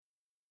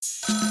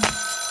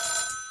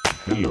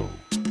Hello.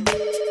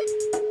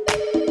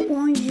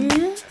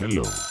 Bonjour.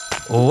 Hello.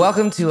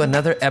 Welcome to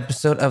another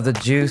episode of The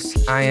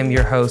Juice. I am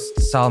your host,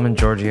 Solomon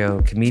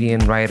Giorgio,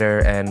 comedian, writer,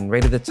 and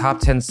rated the top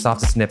 10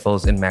 softest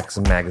nipples in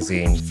Maxim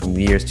magazine from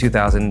the years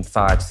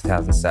 2005 to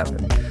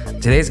 2007.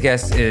 Today's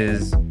guest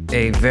is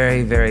a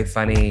very, very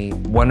funny,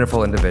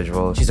 wonderful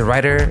individual. She's a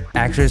writer,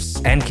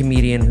 actress, and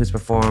comedian who's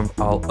performed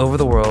all over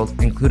the world,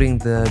 including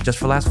the Just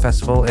for Laughs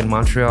Festival in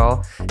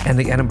Montreal and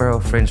the Edinburgh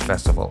Fringe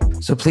Festival.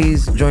 So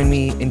please join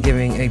me in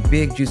giving a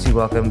big, juicy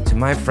welcome to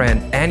my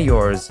friend and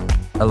yours,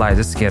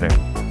 Eliza Skinner.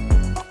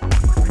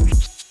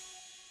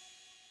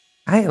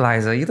 Hi,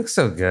 Eliza. You look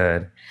so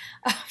good.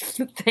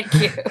 Thank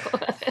you.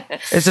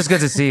 It's just good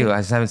to see you. I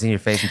just haven't seen your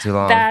face in too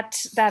long. That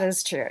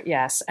is true.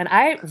 Yes, and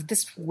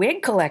this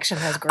wig collection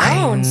has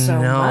grown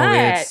so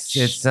much.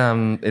 It's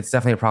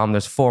definitely a problem.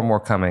 There's 4 more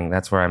coming.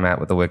 That's where I'm at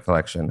with the wig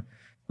collection.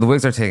 The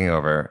wigs are taking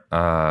over,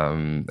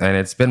 and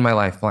it's been my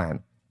life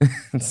plan.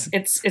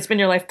 It's been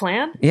your life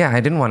plan? Yeah,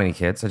 I didn't want any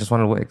kids. I just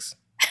wanted wigs.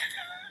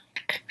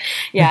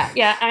 Yeah.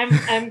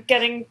 I'm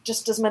getting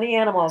just as many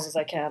animals as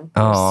I can.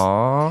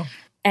 Aww.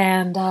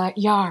 And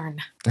yarn.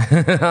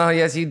 Oh,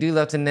 yes, you do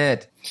love to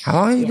knit. How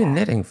long have you been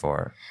knitting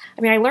for?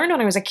 I mean, I learned when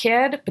I was a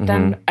kid, but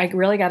then I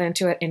really got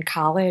into it in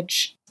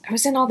college. I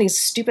was in all these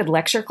stupid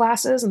lecture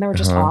classes, and they were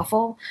just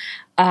awful.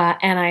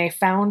 And I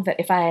found that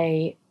if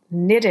I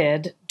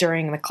knitted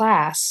during the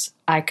class,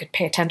 I could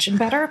pay attention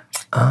better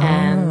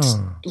and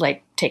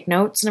take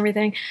notes and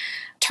everything.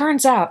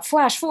 Turns out,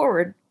 flash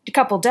forward a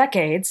couple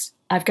decades,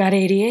 I've got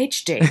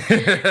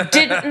ADHD.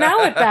 Didn't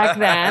know it back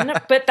then,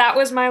 but that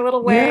was my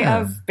little way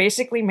of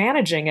basically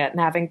managing it and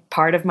having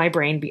part of my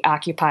brain be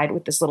occupied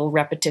with this little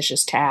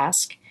repetitious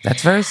task.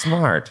 That's very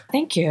smart.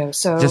 Thank you.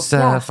 So just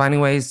finding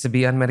ways to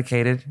be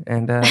unmedicated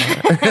and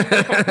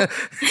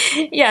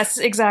Yes,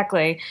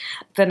 exactly.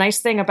 The nice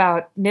thing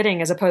about knitting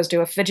as opposed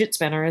to a fidget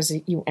spinner is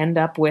that you end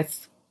up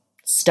with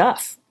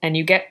stuff and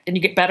you get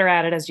better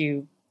at it as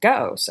you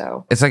go.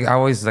 So it's like I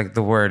always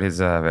the word is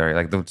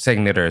very the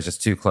saying knitter is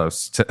just too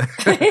close to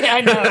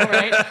I know,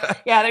 right?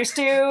 Yeah, there's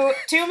too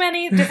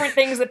many different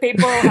things that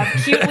people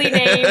have cutely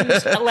named,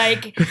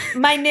 like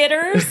my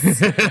knitters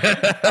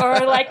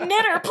or like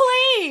knitter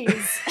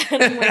please.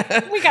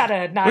 And we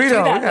gotta not do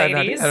that,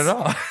 ladies. Not do that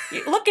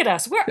at all. Look at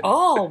us, we're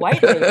all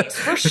white ladies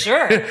for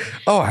sure.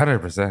 Oh,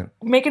 100%.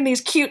 Making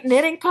these cute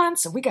knitting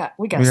puns. We got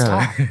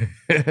stop.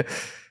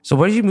 So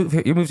where did you move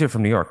here? You moved here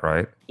from New York,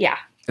 right? Yeah.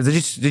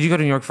 Did you go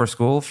to New York for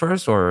school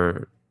first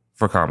or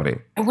for comedy?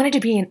 I wanted to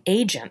be an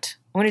agent.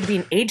 I wanted to be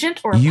an agent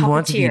or a puppeteer. You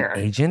want to be an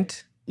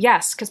agent?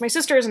 Yes, because my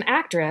sister is an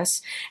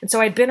actress. And so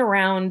I'd been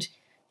around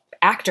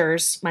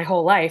actors my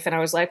whole life. And I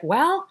was like,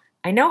 well,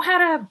 I know how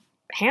to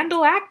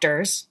handle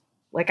actors.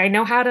 Like, I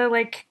know how to,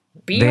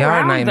 be they around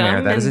are a nightmare.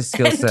 them that is a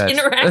skill set. And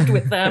interact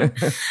with them.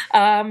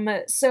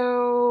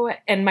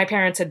 And my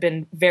parents had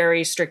been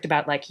very strict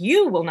about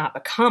you will not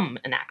become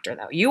an actor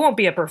though. You won't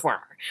be a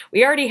performer.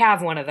 We already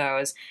have one of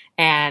those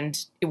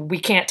and we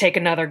can't take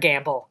another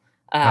gamble.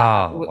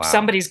 Wow.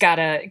 Somebody's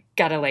gotta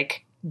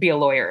be a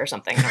lawyer or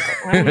something. And I was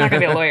like, well, I'm not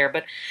gonna be a lawyer,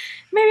 but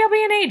maybe I'll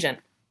be an agent.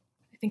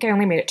 I think I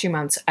only made it 2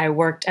 months. I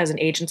worked as an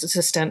agent's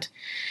assistant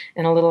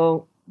in a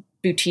little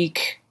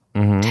boutique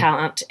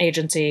talent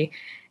agency.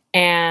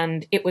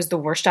 And it was the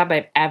worst job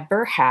I've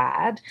ever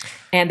had.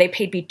 And they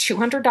paid me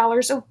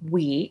 $200 a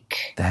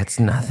week. That's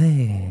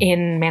nothing.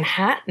 In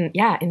Manhattan.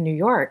 Yeah, in New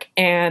York.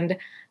 And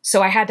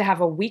so I had to have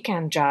a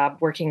weekend job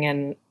working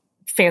in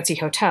fancy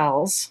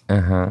hotels.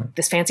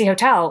 This fancy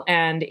hotel.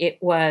 And it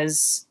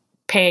was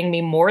paying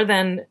me more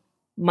than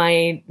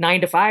my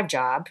 9-to-5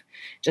 job.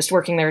 Just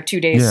working there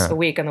 2 days a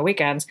week on the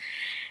weekends.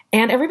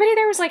 And everybody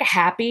there was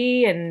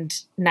happy and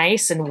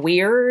nice and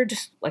weird,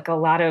 a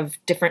lot of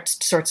different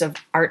sorts of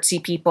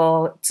artsy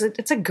people.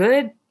 It's a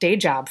good day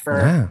job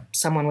for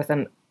someone with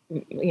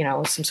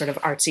some sort of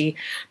artsy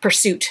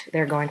pursuit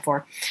they're going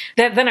for.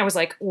 Then I was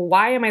like,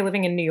 why am I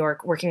living in New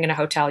York working in a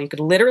hotel? You could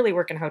literally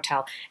work in a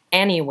hotel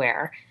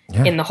anywhere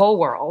in the whole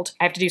world.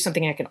 I have to do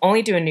something I can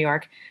only do in New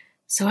York.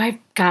 So I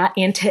got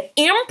into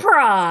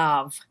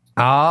improv.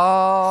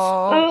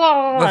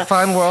 Oh, the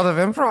fun world of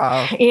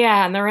improv.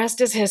 Yeah, and the rest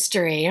is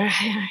history.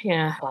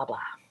 Yeah, blah, blah.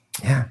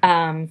 Yeah.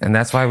 And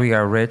that's why we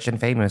are rich and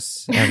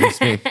famous as we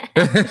speak.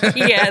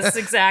 Yes,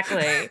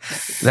 exactly.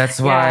 That's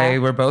why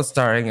we're both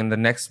starring in the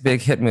next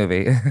big hit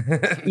movie.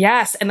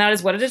 Yes, and that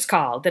is what it is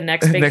called. The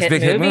next big,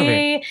 hit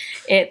movie.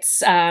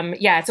 It's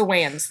it's a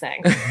Wayans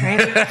thing,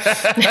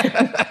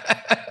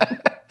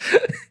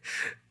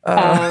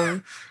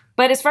 right?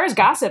 But as far as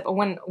gossip,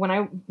 when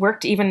I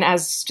worked even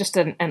as just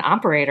an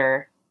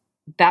operator,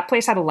 that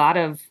place had a lot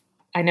of,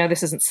 I know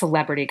this isn't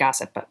celebrity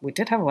gossip, but we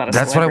did have a lot of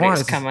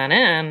celebrities coming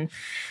in.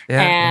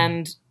 Yeah.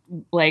 And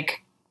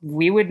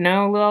we would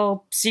know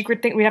little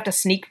secret things. We'd have to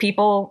sneak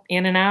people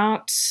in and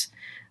out.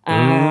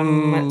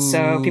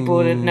 So people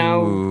wouldn't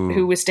know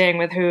who was staying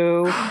with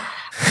who.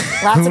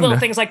 Lots of little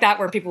things like that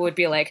where people would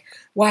be like,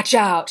 watch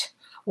out.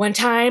 One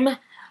time,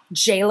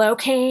 J-Lo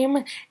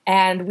came,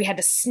 and we had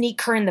to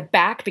sneak her in the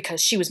back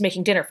because she was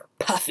making dinner for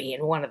Puffy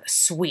in one of the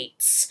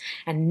suites,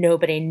 and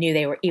nobody knew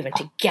they were even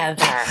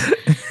together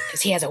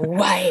because he has a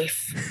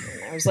wife.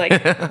 And I was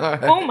like,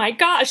 oh my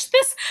gosh,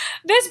 this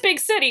big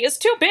city is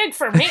too big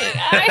for me.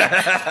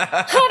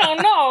 I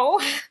don't know.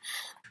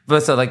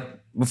 But so, like,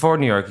 before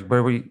New York,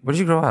 where did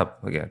you grow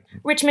up again?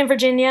 Richmond,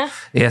 Virginia.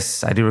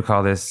 Yes, I do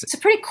recall this. It's a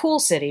pretty cool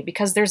city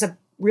because there's a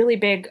really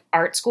big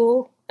art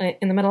school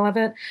in the middle of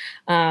it,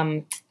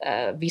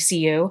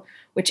 VCU,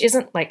 which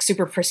isn't like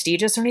super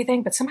prestigious or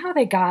anything, but somehow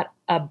they got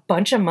a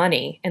bunch of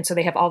money. And so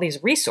they have all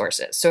these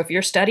resources. So if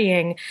you're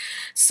studying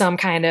some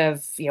kind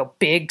of,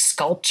 big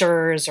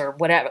sculptures or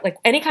whatever, like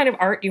any kind of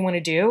art you want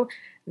to do,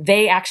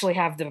 they actually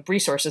have the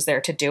resources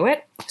there to do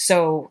it.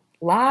 So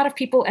a lot of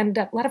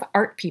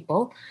art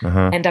people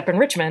end up in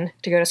Richmond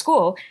to go to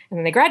school, and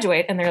then they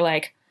graduate and they're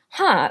like,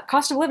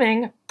 cost of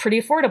living,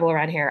 pretty affordable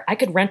around here. I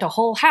could rent a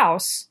whole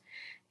house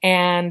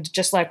and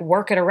just like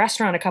work at a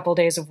restaurant a couple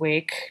days a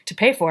week to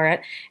pay for it,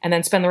 and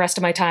then spend the rest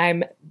of my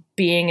time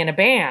being in a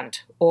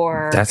band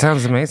or... That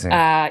sounds amazing.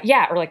 Or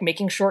like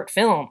making short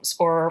films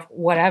or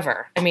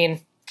whatever. I mean,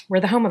 we're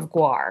the home of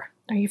Guar.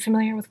 Are you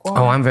familiar with Guar?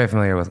 Oh, I'm very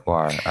familiar with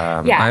Guar.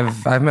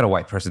 I've met a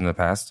white person in the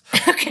past.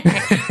 Okay.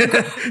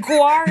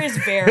 Guar is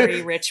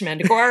very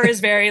Richmond. Guar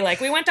is very like,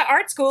 we went to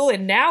art school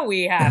and now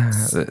we have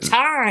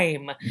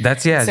time.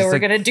 So we're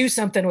going to do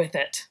something with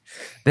it.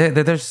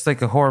 They're just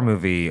like a horror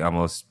movie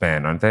almost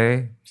band, aren't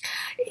they?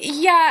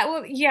 Yeah,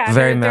 well, yeah.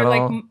 Very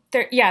metal.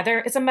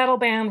 It's a metal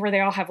band where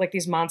they all have like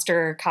these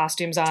monster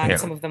costumes on. Yeah.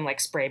 Some of them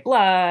like spray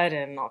blood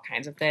and all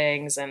kinds of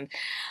things. And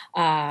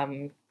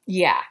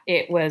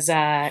it was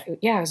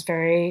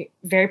very,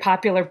 very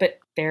popular, but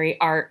very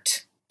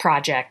art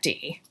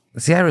project-y.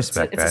 See, I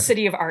respect that. It's a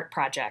city of art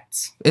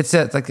projects. It's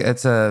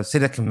a city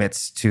that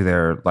commits to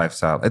their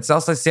lifestyle. It's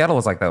also, Seattle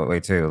was like that way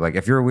too. Like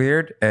if you're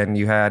weird and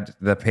you had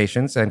the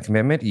patience and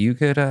commitment, you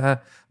could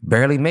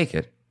barely make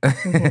it.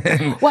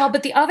 Mm-hmm. Well,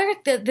 but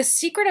the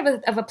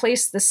secret of a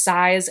place the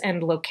size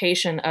and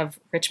location of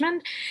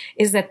Richmond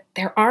is that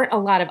there aren't a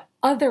lot of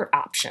other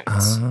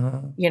options.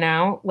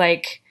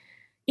 Like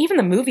even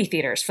the movie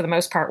theaters for the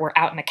most part were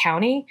out in the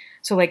county.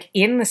 So like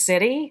in the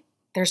city,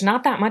 there's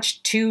not that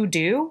much to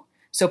do.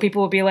 So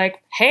people will be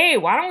like, hey,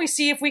 why don't we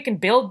see if we can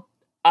build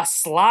a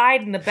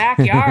slide in the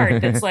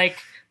backyard that's like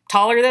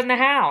taller than the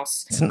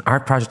house? It's an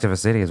art project of a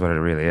city is what it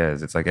really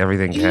is. It's like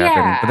everything can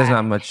happen, but there's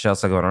not much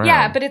else going around.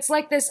 Yeah, but it's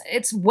like this,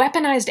 it's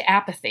weaponized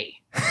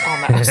apathy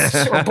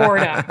almost, or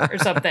boredom or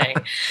something.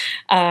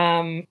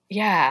 I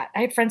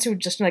had friends who would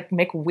just like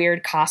make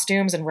weird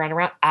costumes and run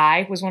around.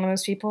 I was one of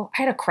those people.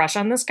 I had a crush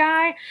on this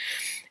guy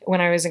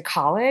when I was in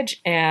college,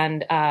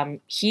 and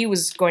he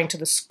was going to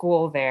the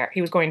school there.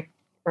 He was going,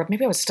 or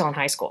maybe I was still in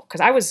high school, because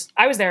I was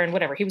there and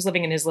whatever. He was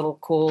living in his little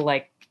cool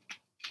like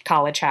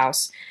college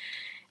house.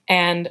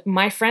 And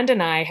my friend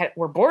and I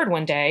were bored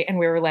one day, and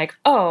we were like,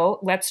 oh,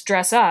 let's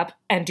dress up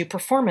and do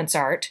performance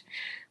art.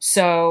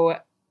 So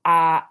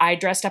I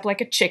dressed up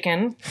like a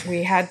chicken.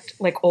 We had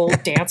like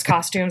old dance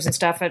costumes and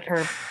stuff at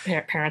her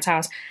parents'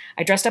 house.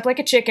 I dressed up like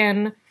a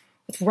chicken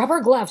with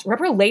rubber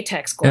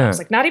latex gloves,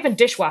 like not even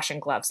dishwashing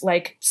gloves,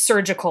 like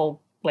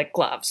surgical like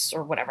gloves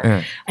or whatever.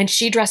 Yeah. And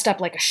she dressed up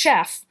like a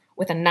chef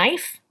with a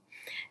knife.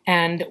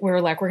 And we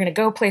were like, we're going to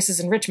go places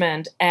in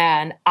Richmond,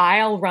 and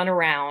I'll run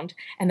around,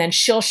 and then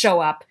she'll show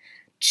up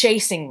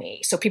chasing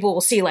me. So people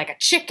will see like a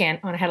chicken.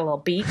 Oh, and I had a little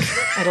beak,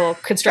 a little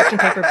construction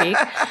paper beak.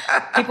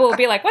 People will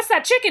be like, what's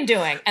that chicken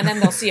doing? And then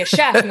they'll see a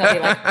chef, and they'll be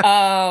like,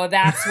 oh,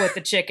 that's what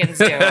the chicken's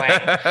doing.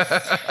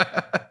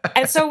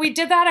 And so we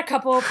did that a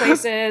couple of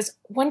places.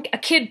 A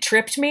kid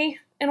tripped me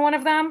in one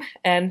of them,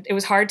 and it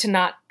was hard to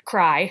not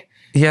cry.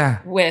 Yeah.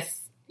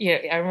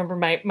 I remember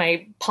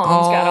my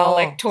palms got all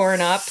like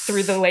torn up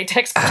through the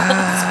latex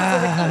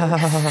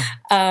gloves.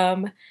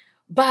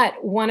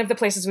 But one of the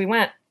places we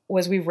went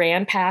was we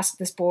ran past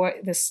this boy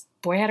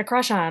I had a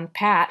crush on,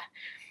 Pat.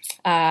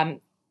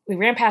 We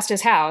ran past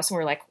his house, and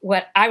we were like,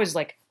 what? I was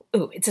like,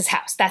 ooh, it's his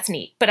house. That's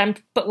neat. But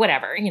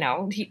whatever,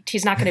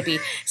 he's not going to be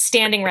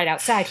standing right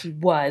outside. He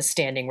was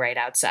standing right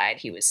outside.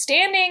 He was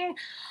standing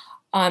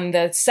on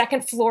the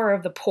second floor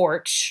of the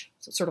porch,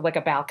 so sort of like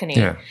a balcony.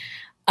 Yeah.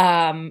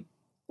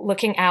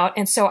 Looking out.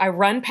 And so I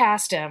run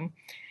past him,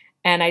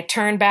 and I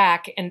turn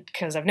back, and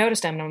because I've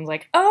noticed him, and I'm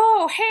like,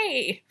 oh,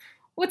 hey,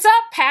 what's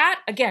up, Pat?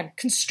 Again,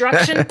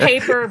 construction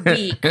paper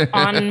beak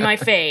on my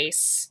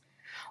face.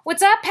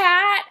 What's up,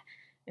 Pat?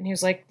 And he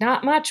was like,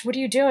 not much. What are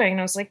you doing? And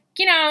I was like,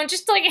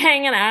 just like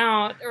hanging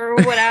out or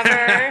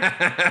whatever.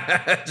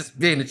 Just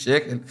being a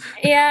chicken.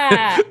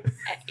 Yeah.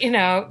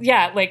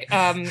 Like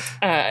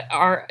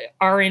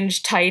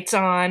orange tights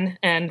on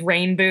and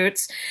rain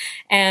boots.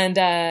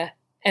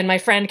 And my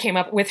friend came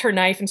up with her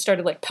knife and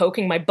started like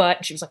poking my butt.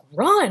 And she was like,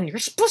 run, you're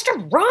supposed to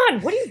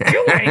run. What are you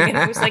doing? And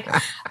I was like,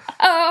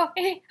 oh,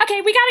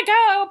 okay, we gotta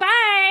go.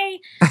 Bye.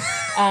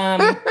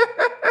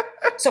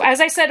 So as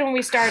I said when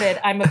we started,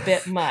 I'm a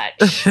bit much.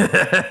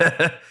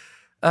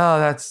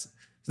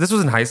 This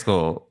was in high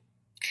school.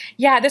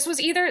 Yeah, this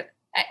was I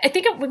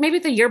think maybe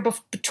the year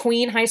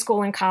between high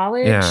school and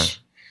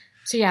college.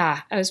 So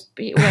yeah, I was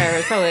probably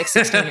like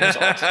 16 years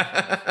old.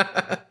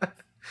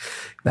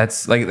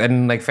 That's like,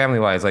 and like family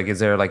wise, like, is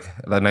there like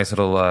a nice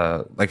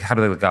little, like, how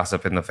do the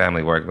gossip in the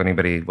family work?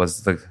 Anybody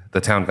was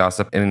the town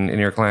gossip in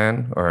your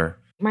clan, or?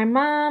 My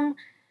mom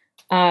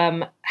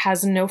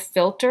has no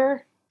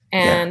filter,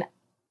 and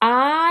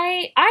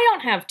I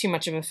don't have too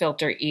much of a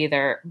filter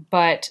either,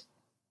 but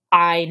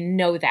I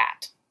know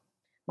that.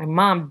 My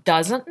mom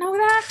doesn't know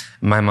that.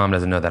 My mom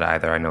doesn't know that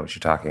either. I know what you're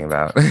talking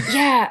about.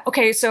 Yeah.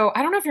 Okay. So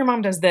I don't know if your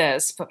mom does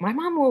this, but my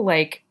mom will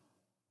like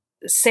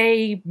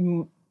say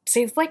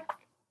like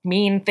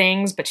mean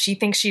things, but she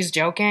thinks she's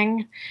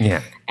joking.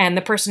 Yeah. And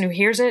the person who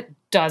hears it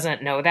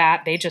doesn't know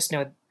that. They just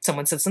know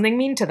someone said something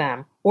mean to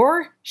them.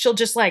 Or she'll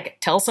just like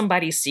tell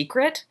somebody's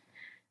secret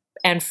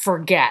and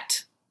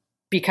forget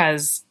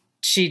because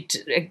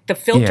the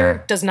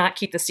filter does not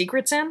keep the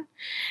secrets in.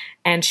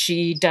 And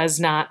she does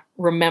not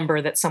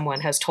remember that someone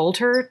has told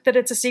her that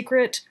it's a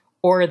secret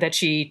or that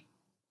she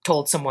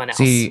told someone else.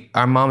 See,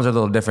 our moms are a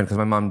little different because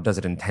my mom does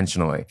it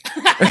intentionally.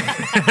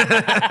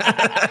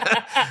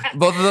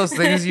 Both of those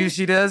things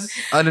she does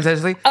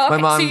unintentionally. Okay, my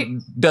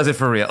mom does it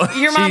for real.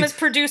 Your mom is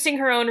producing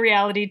her own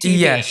reality TV.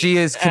 Yeah, she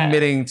is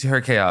committing to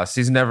her chaos.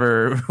 She's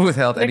never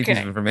withheld any piece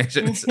of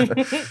information. So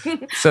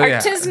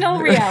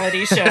artisanal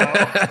reality show.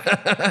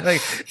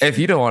 Like, if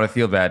you don't want to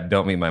feel bad,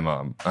 don't meet my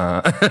mom.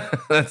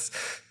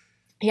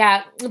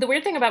 Yeah, the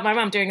weird thing about my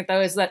mom doing it, though,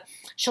 is that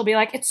she'll be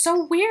like, it's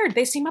so weird.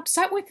 They seem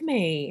upset with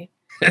me.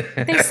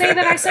 They say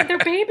that I said their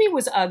baby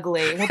was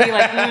ugly. We'll be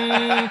like,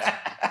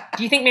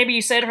 do you think maybe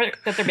you said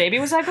that their baby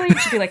was ugly? And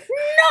she'd be like,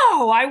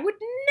 no, I would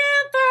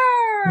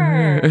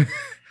never.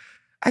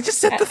 I just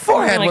said the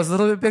forehead was a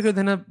little bit bigger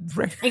than a...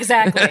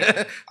 Exactly.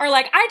 Or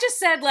like, I just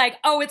said like,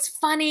 oh, it's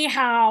funny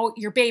how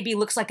your baby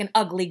looks like an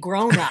ugly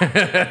grown-up.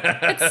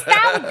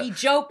 That would be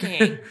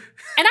joking.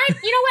 And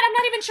you know what? I'm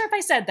not even sure if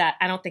I said that.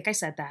 I don't think I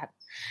said that.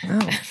 No.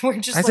 I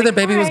said their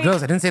baby was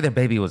gross. I didn't say their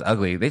baby was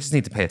ugly. They just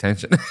need to pay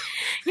attention.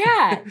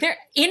 Yeah. They're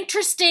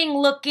interesting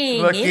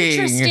looking.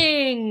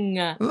 Interesting.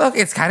 Look,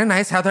 it's kind of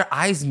nice how their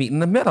eyes meet in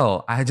the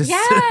middle.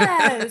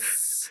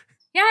 Yes.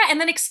 Yeah,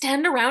 and then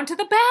extend around to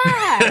the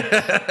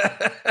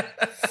back.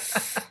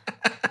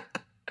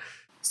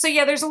 So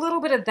yeah, there's a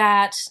little bit of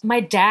that. My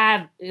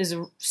dad is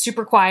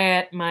super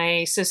quiet.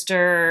 My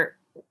sister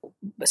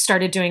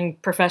started doing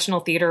professional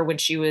theater when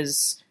she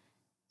was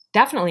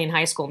definitely in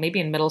high school,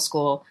 maybe in middle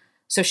school.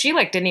 So she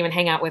like didn't even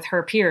hang out with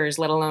her peers,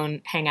 let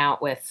alone hang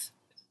out with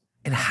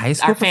in high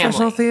school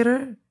professional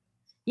theater?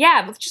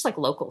 Yeah, but just like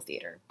local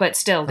theater. But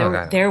still,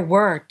 there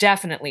were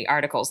definitely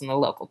articles in the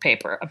local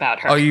paper about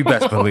her. Oh, you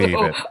best believe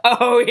it.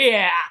 Oh,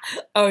 yeah.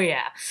 Oh,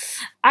 yeah.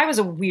 I was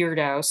a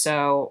weirdo,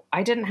 so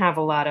I didn't have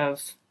a lot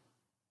of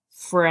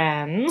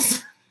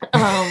friends.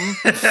 But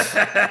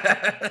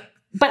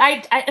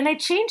I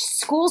changed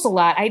schools a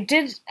lot. I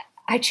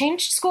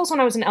changed schools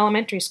when I was in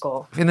elementary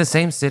school. In the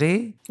same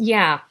city?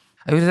 Yeah.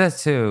 I did that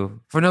too,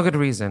 for no good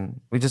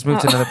reason. We just moved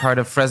to another part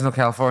of Fresno,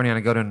 California, and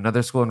I go to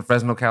another school in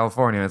Fresno,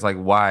 California. And it's like,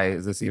 why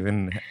is this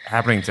even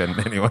happening to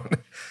anyone?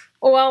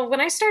 Well,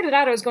 when I started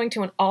out, I was going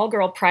to an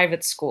all-girl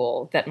private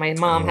school that my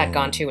mom had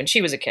gone to when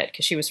she was a kid,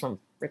 because she was from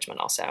Richmond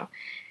also.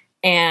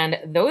 And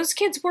those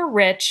kids were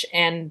rich,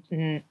 and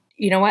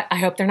you know what? I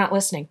hope they're not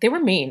listening. They were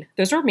mean.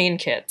 Those were mean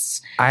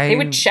kids. They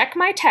would check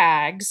my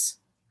tags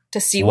to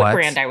see what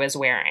brand I was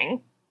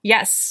wearing.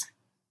 Yes.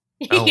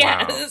 Oh,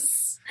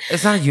 yes. Wow.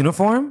 It's not a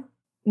uniform?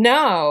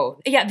 No.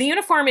 Yeah, the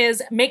uniform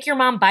is make your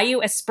mom buy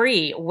you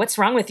Esprit. What's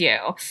wrong with you?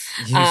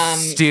 You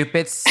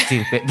stupid.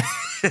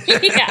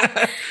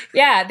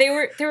 Yeah, they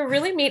were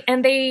really mean,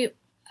 and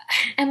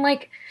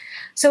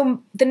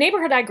so the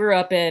neighborhood I grew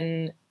up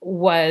in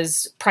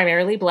was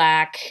primarily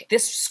black.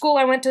 This school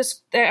I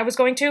was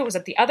going to was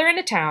at the other end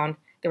of town.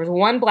 There was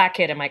one black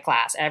kid in my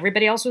class.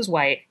 Everybody else was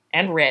white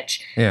and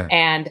rich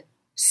and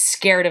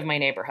scared of my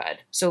neighborhood.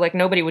 So like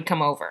nobody would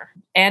come over.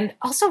 And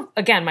also,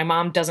 again, my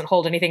mom doesn't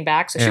hold anything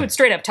back. So she would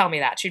straight up tell me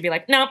that. She'd be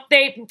like, no,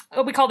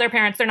 we called their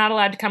parents. They're not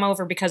allowed to come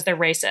over because they're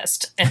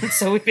racist. And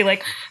so we'd be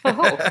like,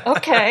 oh,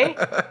 okay.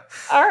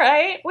 All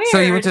right. Weird.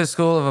 So you went to a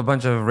school of a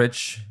bunch of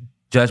rich,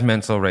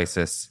 judgmental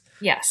racists.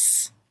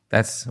 Yes.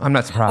 I'm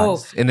not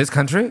surprised. In this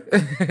country?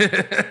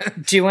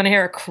 Do you want to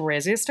hear a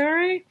crazy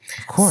story?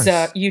 Of course.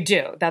 So you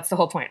do. That's the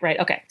whole point, right?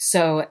 Okay.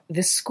 So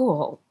this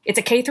school, it's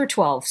a K through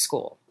 12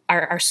 school.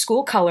 Our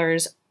school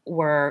colors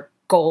were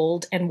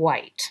gold and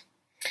white.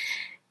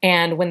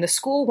 And when the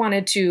school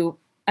wanted to,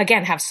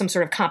 again, have some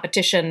sort of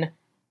competition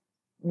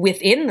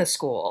within the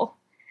school,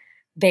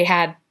 they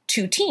had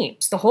two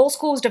teams. The whole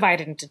school was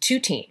divided into two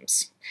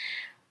teams,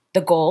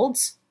 the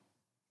golds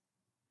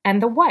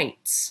and the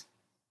whites.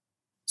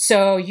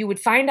 So you would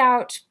find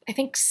out, I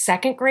think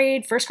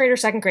first grade or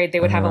second grade, they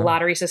would have a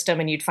lottery system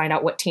and you'd find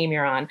out what team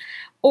you're on.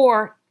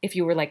 Or if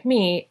you were like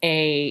me,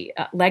 a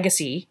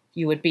legacy,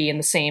 you would be in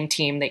the same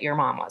team that your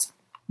mom was.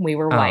 We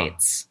were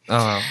whites.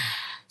 Oh.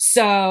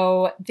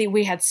 So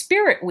we had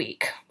Spirit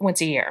Week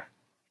once a year.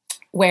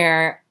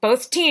 where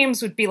both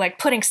teams would be like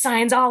putting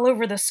signs all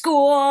over the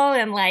school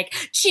and like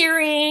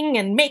cheering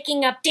and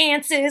making up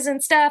dances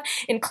and stuff,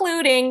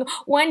 including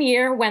one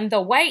year when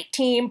the white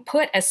team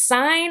put a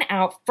sign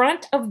out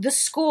front of the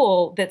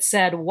school that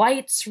said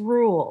 "Whites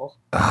Rule."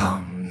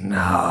 Oh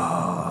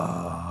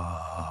no.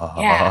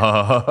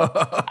 Yeah.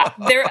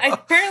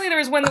 Apparently there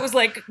was one that was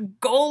like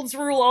Gold's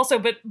Rule also,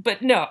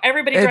 but no,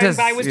 everybody driving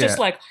by was just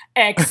like,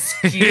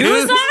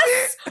 excuse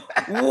us?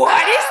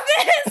 What is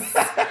this?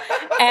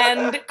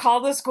 And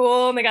called the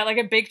school and they got like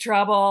a big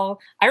trouble.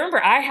 I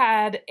remember I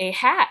had a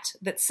hat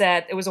that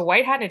said, it was a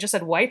white hat and it just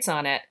said whites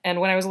on it.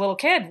 And when I was a little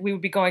kid, we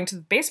would be going to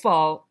the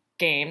baseball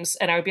games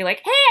and I would be like,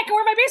 hey, I can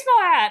wear my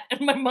baseball hat.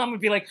 And my mom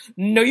would be like,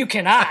 no, you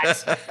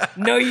cannot.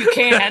 No, you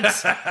can't.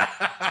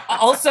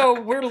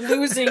 Also, we're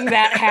losing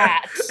that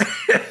hat.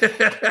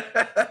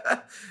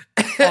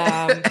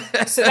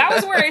 So that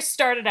was where I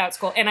started out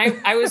school. And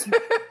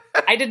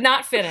I did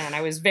not fit in. I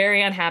was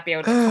very unhappy. I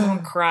would come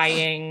home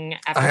crying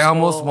after school. I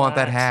almost want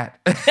that hat.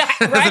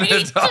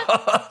 Right?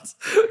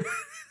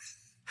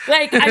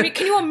 Like, I mean,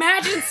 can you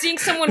imagine seeing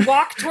someone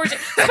walk towards it?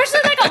 Especially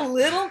like a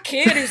little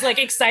kid who's like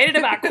excited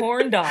about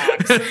corn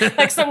dogs.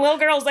 Like some little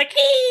girl's like,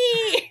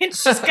 hey! And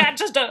she's got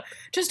just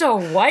a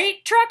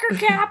white trucker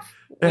cap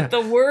with the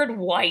word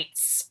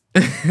whites.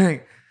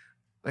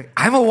 Like,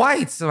 I'm a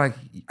white, so like,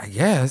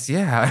 yes,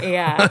 yeah.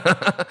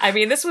 Yeah. I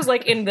mean, this was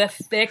like in the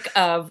thick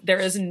of there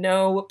is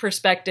no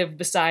perspective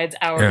besides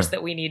ours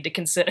that we need to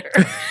consider.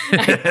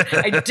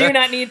 I do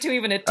not need to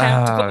even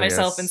attempt to put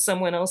myself in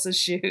someone else's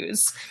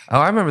shoes. Oh,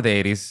 I remember the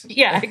 80s.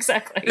 Yeah,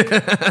 exactly.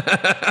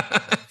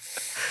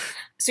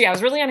 So yeah, I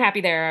was really unhappy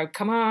there. I would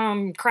come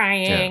home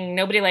crying. Yeah.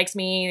 Nobody likes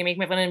me. They make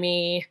fun of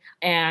me.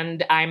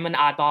 And I'm an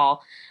oddball.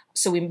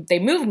 So they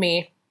moved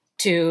me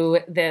to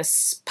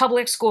this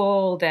public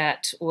school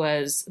that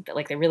was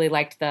like, they really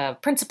liked the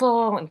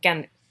principal. And again,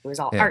 it was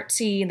all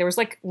artsy. And there was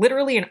like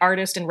literally an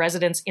artist in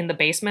residence in the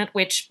basement,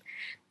 which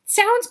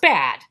sounds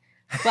bad,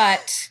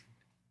 but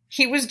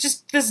he was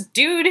just this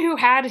dude who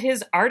had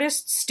his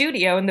artist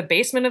studio in the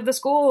basement of the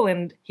school.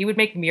 And he would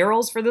make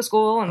murals for the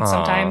school and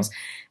sometimes,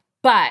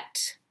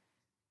 but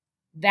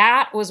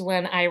that was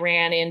when I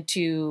ran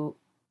into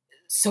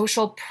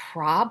social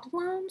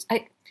problems.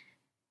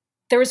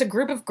 There was a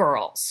group of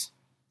girls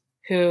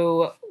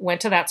who went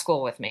to that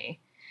school with me.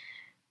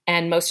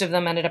 And most of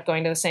them ended up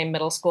going to the same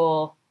middle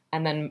school.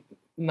 And then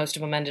most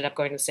of them ended up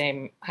going to the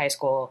same high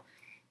school.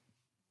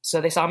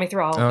 So they saw me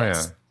through all of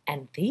this. Yeah.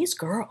 And these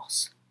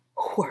girls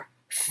were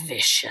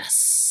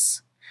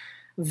vicious.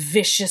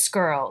 Vicious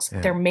girls.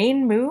 Yeah. Their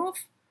main move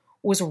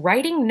was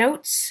writing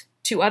notes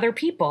to other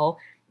people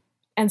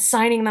and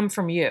signing them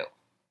from you.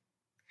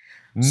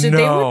 So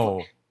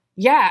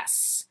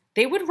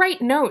they would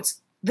write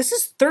notes. This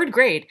is third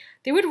grade.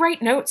 They would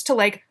write notes to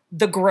like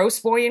the gross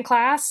boy in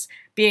class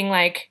being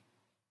like,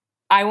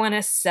 I want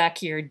to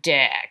suck your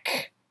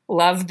dick.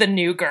 Love the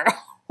new girl.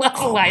 Love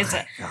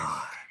Eliza.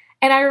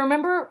 And I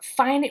remember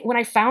when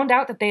I found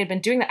out that they had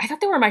been doing that, I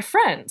thought they were my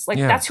friends. Like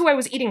that's who I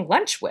was eating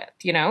lunch with,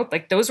 you know?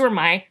 Like those were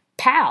my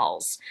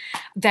pals.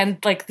 Then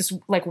like this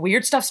like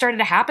weird stuff started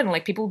to happen.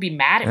 Like people would be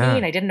mad at me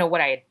and I didn't know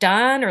what I had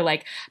done, or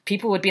like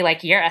people would be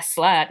like, you're a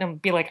slut. And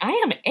I'd be like, I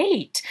am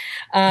 8.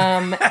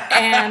 And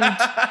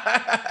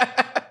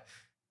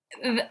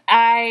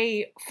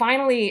I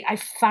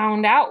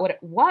found out what it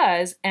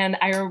was. And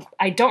I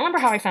don't remember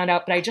how I found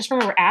out, but I just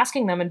remember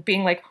asking them and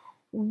being like,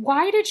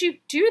 why did you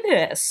do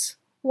this?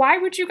 Why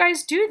would you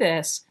guys do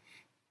this?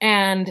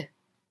 And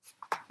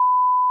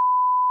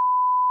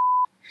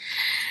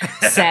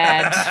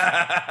said,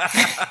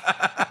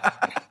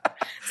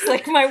 it's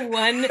like my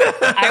one,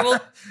 I will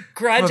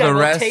grudge I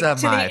will take to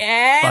the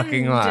end.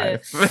 Fucking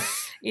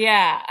life.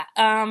 Yeah.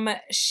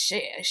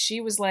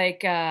 She was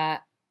like,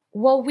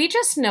 well, we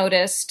just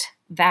noticed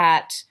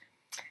that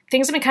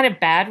things have been kind of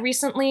bad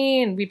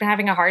recently and we've been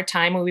having a hard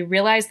time. And we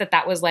realized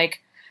that was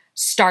like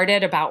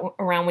started about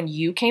around when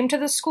you came to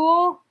the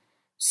school.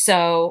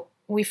 So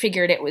we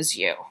figured it was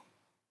you.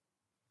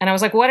 And I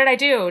was like, what did I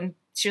do? And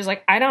she was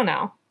like, I don't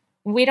know.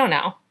 We don't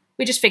know.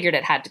 We just figured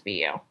it had to be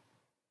you.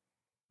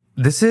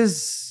 This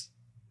is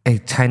a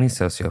tiny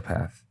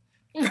sociopath.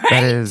 Right?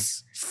 That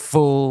is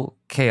full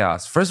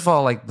chaos. First of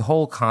all, like the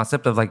whole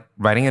concept of like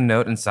writing a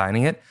note and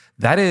signing it,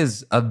 that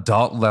is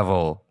adult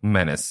level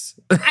menace.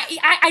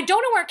 I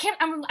don't know where it came.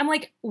 I'm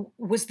like,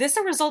 was this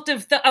a result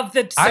of the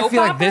soap I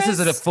feel like operas? this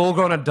is a full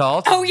grown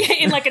adult. Oh yeah,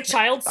 in like a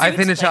child suit. I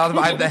think a child,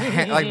 like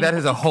that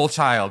is a whole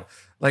child.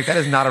 Like that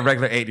is not a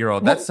regular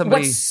 8-year-old. That's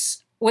somebody.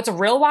 What's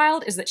real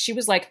wild is that she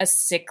was like a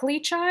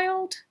sickly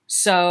child.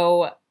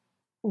 So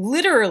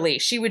literally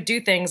she would do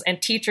things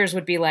and teachers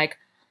would be like,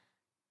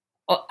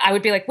 I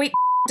would be like, wait,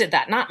 did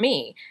that, not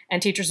me.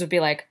 And teachers would be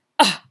like,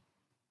 oh,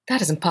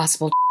 that is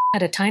impossible.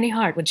 Had a tiny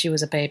heart when she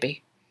was a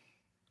baby.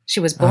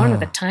 She was born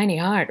with a tiny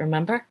heart,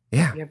 remember?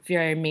 Yeah. You're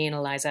very mean,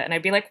 Eliza. And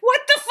I'd be like,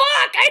 what the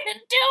fuck? I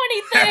didn't do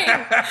anything.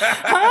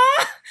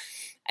 Huh?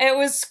 It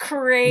was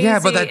crazy. Yeah,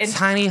 but that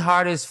tiny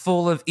heart is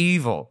full of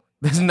evil.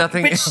 There's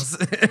nothing but else.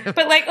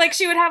 But like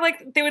she would have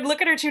like, they would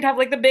look at her, she would have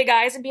like the big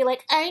eyes and be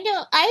like,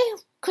 I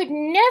could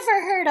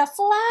never hurt a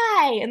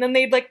fly. And then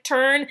they'd like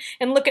turn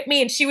and look at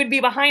me and she would be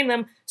behind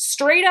them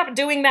straight up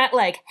doing that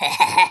like,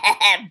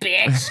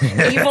 bitch,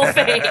 evil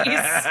face.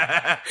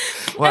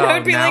 Well, and I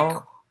would be like,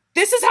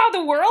 this is how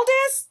the world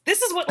is?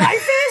 This is what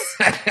life is?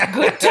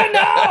 Good to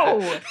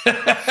know.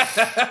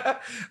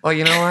 Well,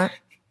 you know what?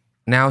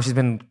 Now she's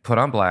been put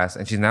on blast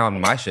and she's now on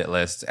my shit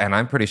list. And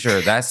I'm pretty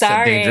sure that's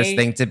a dangerous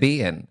thing to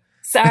be in.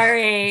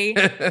 Sorry.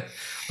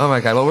 Oh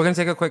my God. Well, we're going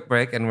to take a quick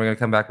break and we're going to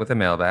come back with a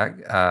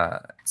mailbag.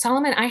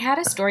 Solomon, I had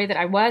a story that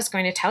I was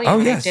going to tell you,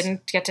 but I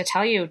didn't get to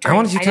tell you.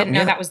 I didn't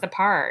know that was the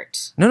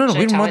part. No.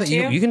 We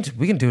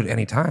can do it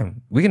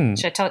anytime.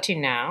 Should I tell it to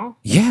you now?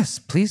 Yes,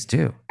 please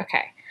do.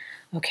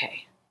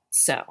 Okay.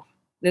 So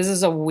this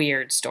is a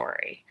weird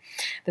story.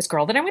 This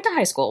girl that I went to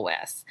high school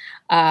with,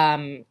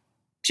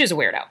 she was a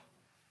weirdo.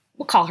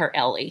 We'll call her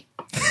Ellie.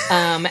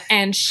 And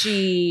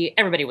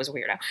everybody was a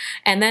weirdo.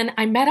 And then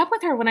I met up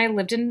with her when I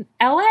lived in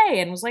LA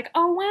and was like,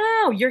 oh,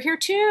 wow, you're here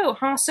too.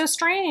 Huh? So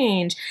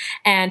strange.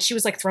 And she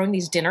was like throwing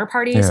these dinner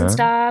parties and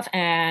stuff.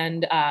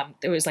 And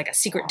there was like a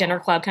secret dinner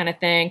club kind of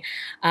thing.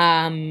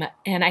 And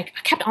I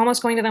kept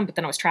almost going to them, but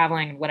then I was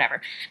traveling and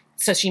whatever.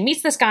 So she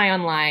meets this guy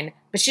online,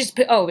 but she's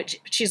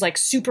like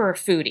super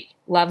foodie,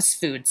 loves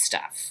food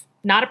stuff.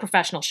 Not a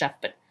professional chef,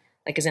 but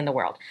like is in the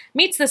world.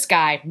 Meets this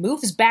guy,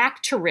 moves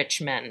back to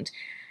Richmond,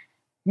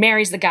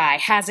 marries the guy,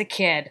 has a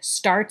kid,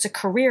 starts a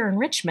career in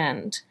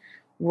Richmond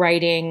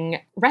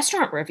writing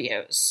restaurant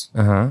reviews.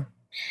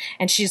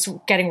 And she's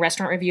getting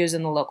restaurant reviews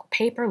in the local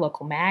paper,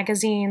 local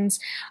magazines,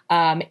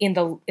 in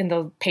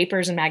the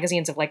papers and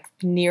magazines of like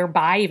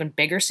nearby, even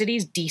bigger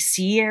cities,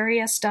 DC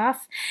area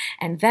stuff.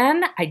 And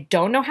then I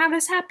don't know how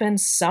this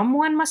happened.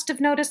 Someone must have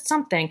noticed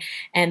something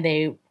and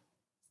they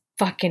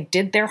fucking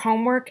did their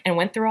homework and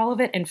went through all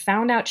of it and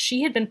found out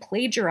she had been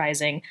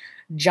plagiarizing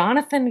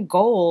Jonathan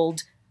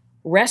Gold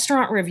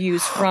restaurant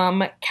reviews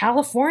from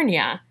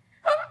California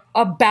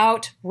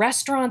about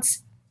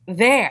restaurants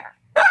there.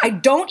 I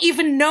don't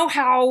even know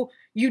how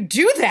you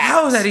do that.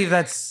 How is that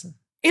even?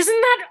 Isn't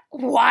that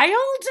wild?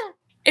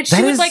 And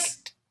she would like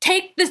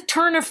take the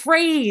turn of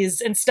phrase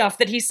and stuff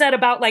that he said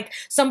about like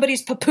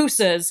somebody's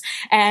pupusas,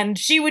 and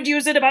she would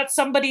use it about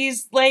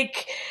somebody's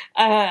like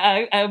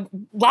a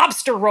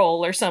lobster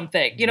roll or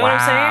something. You know what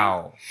I'm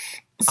saying?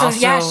 So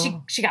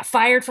also, she got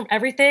fired from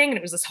everything, and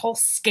it was this whole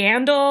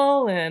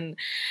scandal, and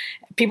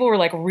people were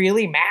like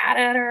really mad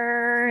at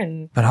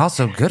her. But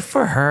also good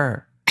for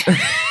her.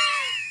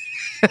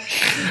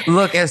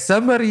 Look, as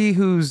somebody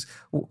who's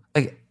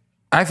like,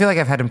 I feel like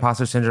I've had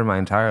imposter syndrome my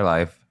entire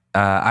life.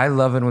 I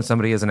love it when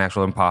somebody is an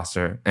actual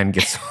imposter and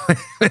gets away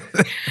with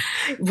it.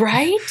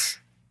 Right?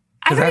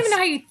 I don't even know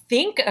how you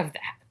think of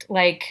that.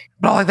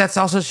 But that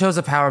also shows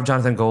the power of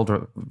Jonathan Gold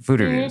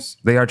food reviews.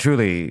 They are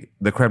truly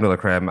the creme de la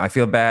creme. I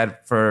feel bad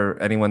for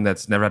anyone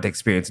that's never had to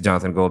experience a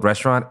Jonathan Gold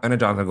restaurant and a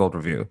Jonathan Gold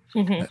review.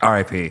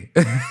 R.I.P.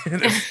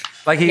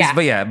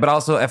 But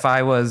also if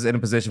I was in a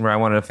position where I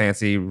wanted a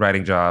fancy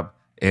writing job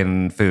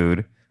in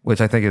food,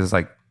 which I think is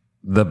like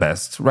the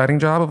best writing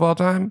job of all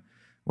time,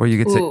 where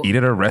you get to eat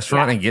at a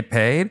restaurant and get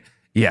paid.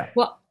 Yeah.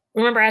 Well,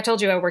 remember I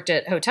told you I worked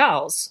at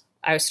hotels.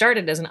 I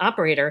started as an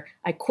operator.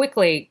 I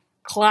quickly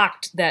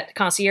clocked that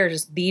concierge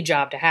is the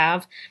job to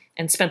have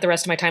and spent the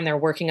rest of my time there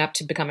working up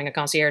to becoming a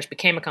concierge,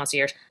 became a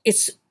concierge.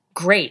 It's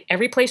great.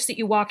 Every place that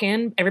you walk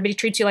in, everybody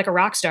treats you like a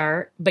rock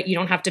star, but you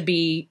don't have to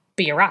be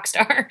a rock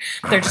star.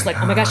 They're just like,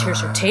 oh my gosh,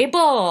 here's your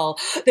table.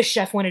 The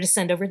chef wanted to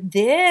send over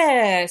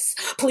this.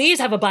 Please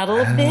have a bottle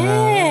of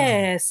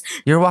this.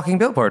 You're a walking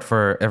billboard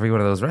for every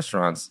one of those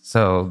restaurants.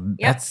 So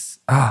that's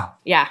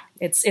yeah,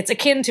 it's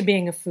akin to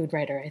being a food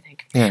writer, I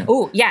think. Yeah.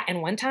 Oh yeah,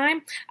 and one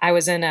time it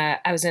was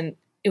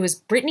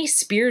Britney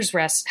Spears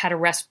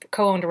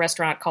co-owned a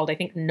restaurant called I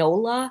think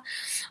NOLA,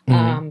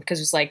 because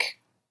it was like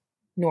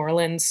New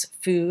Orleans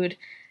food,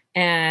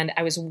 and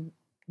I was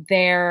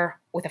there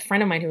with a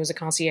friend of mine who was a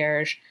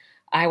concierge.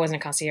 I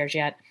wasn't a concierge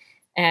yet.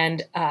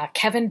 And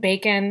Kevin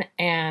Bacon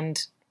and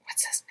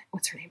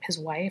what's her name? His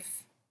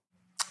wife?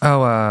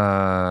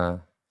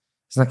 Oh,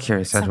 it's not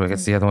Kira Sedgwick.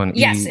 It's the other one.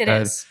 Yes, it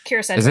is.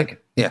 Kira Sedgwick. Is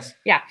it? Yes.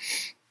 Yeah.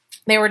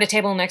 They were at a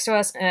table next to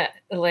us,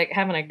 like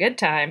having a good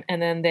time.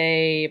 And then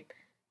they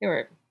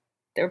were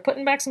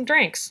putting back some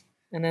drinks.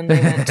 And then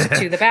they went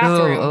to the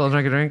bathroom. a little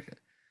drink.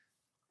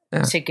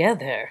 Yeah.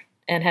 Together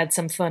and had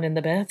some fun in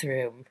the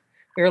bathroom.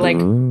 We were like,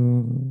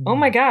 oh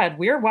my God,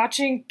 we're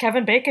watching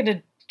Kevin Bacon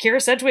and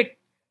Kira Sedgwick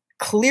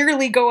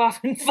clearly go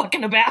off and fuck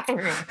in a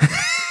bathroom.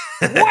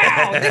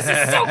 Wow, this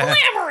is so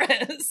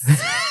glamorous.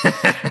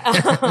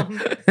 I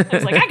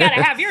was like, I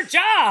gotta have your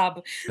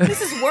job.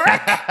 This is work.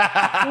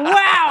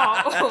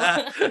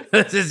 Wow.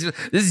 This is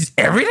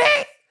every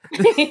day?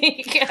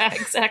 Yeah,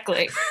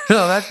 exactly.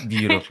 No, that's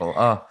beautiful.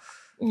 Oh,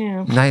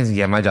 yeah. Nice.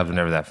 Yeah, my jobs were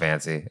never that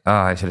fancy. Oh,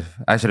 I should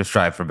have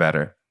strived for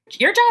better.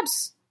 Your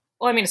jobs.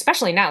 Well, I mean,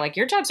 especially now, like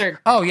your jobs are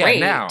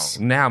great. Now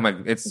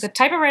it's the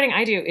type of writing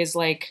I do is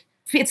like,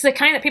 it's the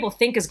kind that people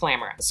think is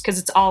glamorous because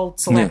it's all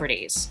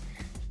celebrities.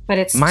 But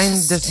it's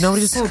there's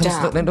nobody so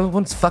dumb. No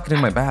one's fucking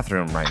in my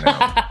bathroom right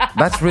now.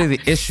 That's really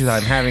the issue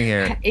that I'm having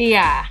here.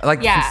 Yeah.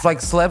 Like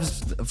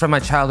celebs from my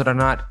childhood are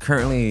not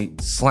currently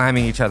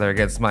slamming each other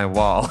against my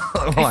wall.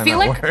 I feel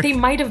like they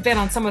might have been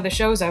on some of the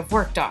shows I've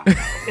worked on,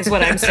 is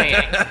what I'm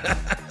saying.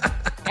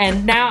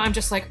 And now I'm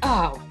just like,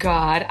 oh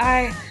God,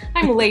 I'm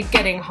late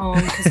getting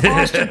home because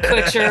Ashton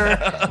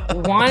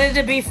Kutcher wanted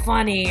to be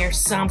funny or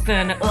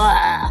something.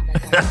 Ugh.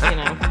 You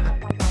know.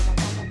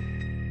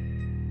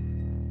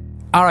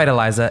 All right,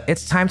 Eliza,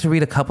 it's time to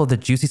read a couple of the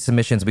juicy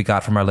submissions we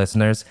got from our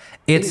listeners.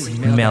 It's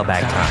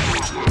mailbag time.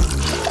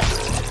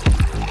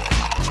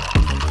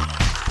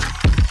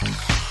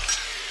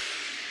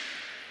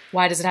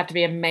 Why does it have to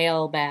be a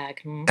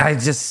mailbag? I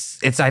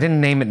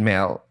didn't name it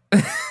mail.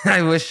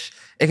 I wish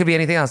it could be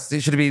anything else.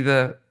 Should it be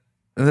the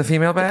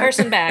female bag? The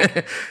person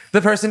bag.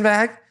 The person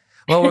bag?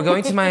 Well, we're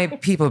going to my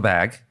people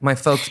bag, my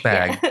folks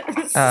bag,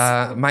 yes.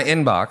 My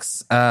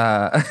inbox.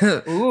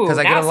 Ooh,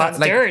 that sounds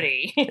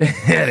dirty.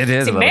 Yeah, it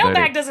is. See,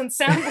 mailbag doesn't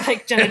sound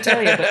like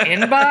genitalia, but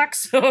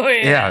inbox. Oh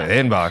yeah.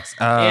 Yeah, inbox.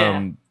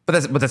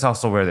 But that's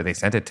also where they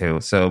sent it to.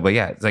 So, but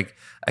yeah, it's like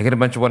I get a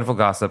bunch of wonderful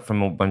gossip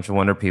from a bunch of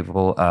wonderful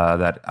people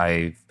that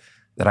I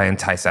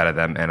entice out of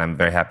them, and I'm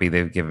very happy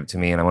they give it to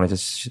me. And I'm going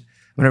to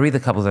read a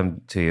couple of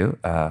them to you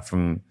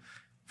from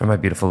my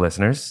beautiful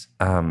listeners.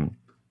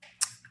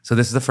 So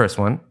this is the first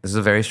one. This is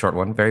a very short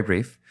one, very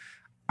brief.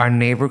 Our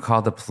neighbor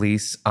called the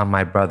police on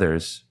my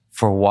brothers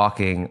for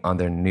walking on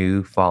their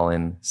new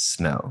fallen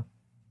snow.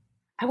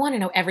 I want to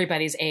know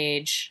everybody's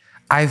age.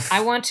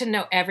 I want to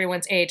know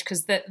everyone's age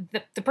because the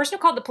person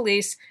who called the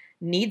police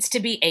needs to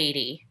be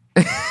 80.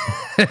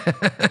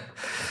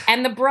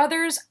 And the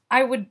brothers,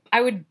 I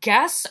would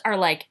guess, are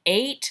like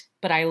 8,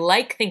 but I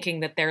like thinking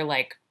that they're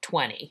like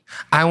 20.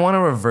 I want to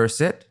reverse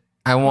it.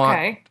 I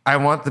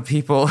want the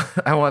people,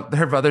 I want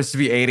their brothers to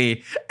be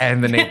 80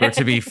 and the neighbor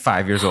to be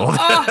 5 years old.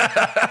 Oh,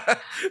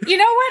 you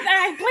know what?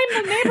 I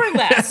blame the neighbor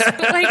less,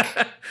 but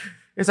like...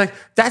 It's like,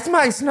 that's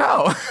my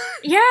snow.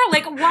 Yeah,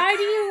 like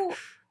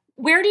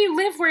where do you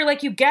live where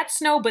like you get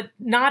snow but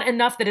not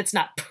enough that it's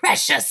not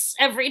precious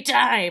every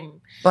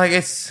time? Like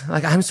it's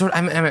like I'm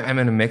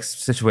in a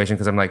mixed situation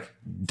because I'm like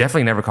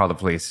definitely never call the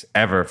police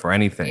ever for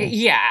anything.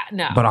 Yeah,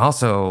 no. But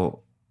also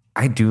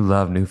I do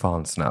love new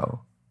fallen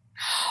snow.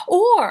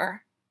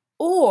 Or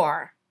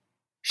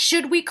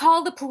should we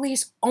call the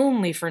police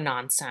only for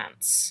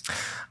nonsense?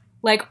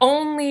 Like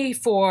only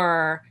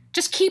for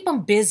just keep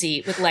them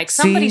busy with like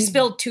somebody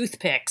spilled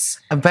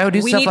toothpicks. We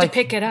need to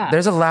pick it up.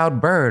 There's a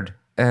loud bird.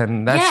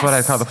 And that's what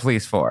I call the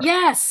police for.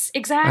 Yes,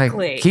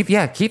 exactly.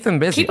 Like, keep them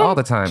busy all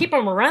the time. Keep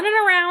them running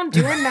around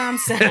doing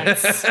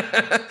nonsense.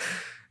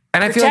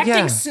 And I feel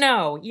protecting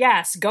snow.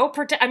 Yes, go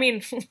protect. I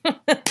mean,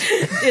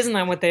 isn't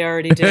that what they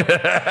already do?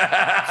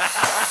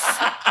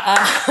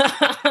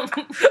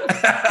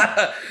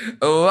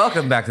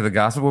 Welcome back to the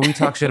gospel where we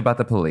talk shit about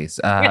the police.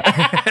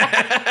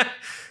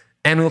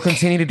 And we'll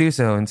continue to do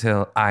so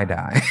until I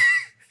die.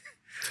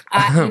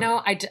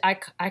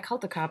 I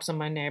called the cops on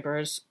my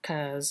neighbors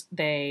because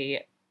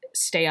they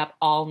stay up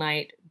all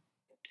night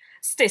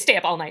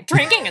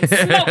drinking and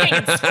smoking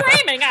and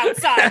screaming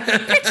outside,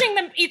 pitching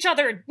them each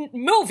other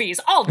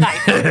movies all night.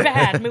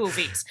 Bad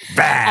movies.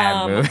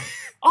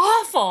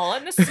 Awful.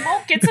 And the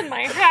smoke gets in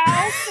my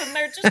house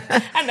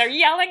and they're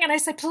yelling. And I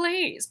say,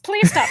 please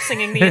stop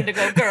singing the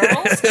Indigo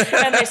Girls.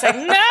 And they say,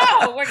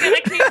 no, we're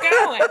going to keep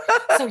going.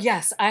 So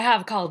yes, I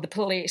have called the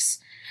police.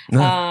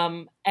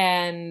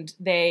 And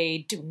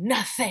they do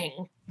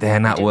nothing. They're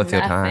not worth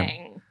your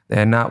time.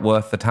 They're not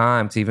worth the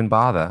time to even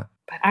bother.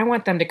 But I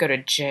want them to go to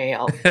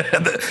jail.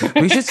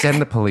 We should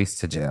send the police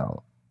to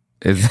jail.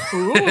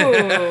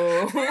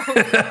 Ooh.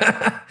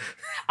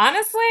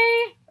 Honestly,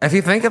 if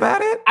you think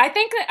about it, I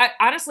think that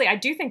I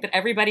do think that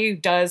everybody who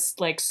does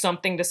like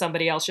something to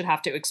somebody else should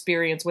have to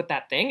experience what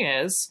that thing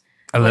is.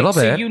 A little bit.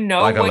 So you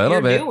know like what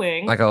you're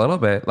doing. Like a little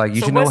bit. Like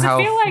you should know how.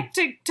 What does it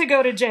feel like to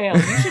go to jail?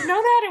 You should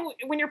know that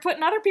when you're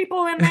putting other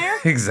people in there.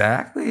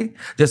 Exactly.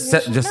 Just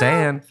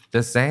saying.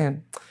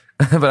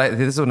 But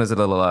this one is a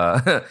little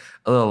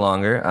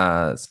longer.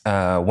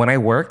 When I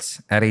worked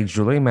at a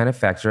jewelry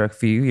manufacturer a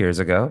few years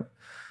ago,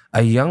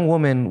 a young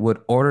woman would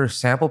order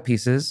sample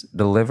pieces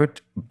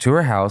delivered to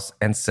her house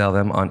and sell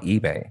them on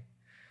eBay.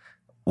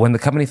 When the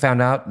company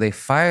found out, they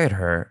fired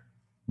her,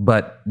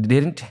 but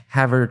didn't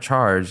have her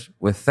charged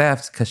with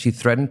theft because she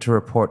threatened to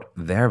report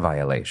their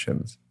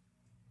violations.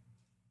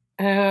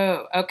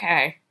 Oh,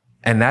 okay.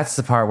 And that's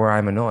the part where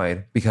I'm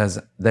annoyed because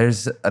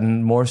there's a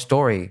more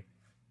story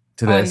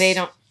to this. And they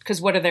don't, because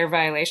what are their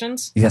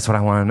violations? That's what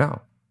I want to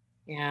know.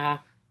 Yeah.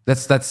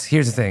 That's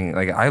here's the thing.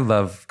 Like I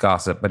love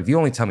gossip, but if you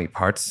only tell me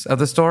parts of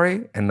the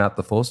story and not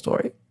the full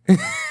story.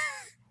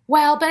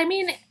 Well, but I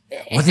mean,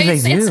 what did they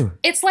do?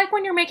 It's like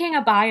when you're making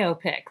a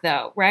biopic,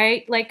 though,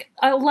 right? Like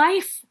a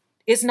life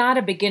is not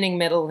a beginning,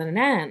 middle, and an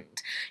end.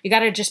 You got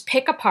to just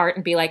pick a part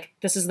and be like,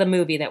 this is the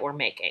movie that we're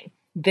making.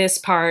 This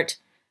part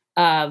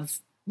of,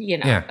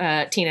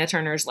 Tina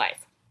Turner's life.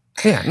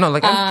 Yeah, no,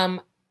 like.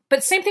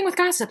 But same thing with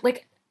gossip.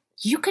 Like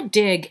you could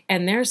dig,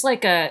 and there's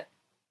a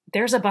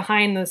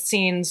behind the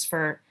scenes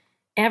for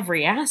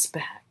every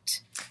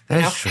aspect.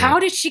 That's true. How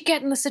did she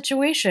get in the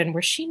situation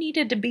where she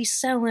needed to be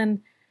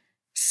selling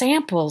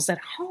samples at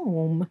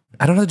home?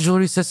 I don't know how the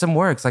jewelry system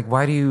works. Like,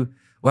 why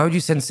would you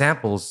send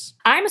samples?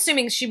 I'm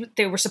assuming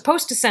they were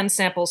supposed to send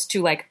samples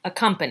to like a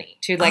company,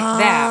 to like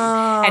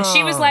them. And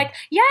she was like,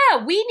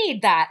 yeah, we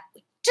need that.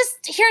 Just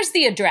here's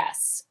the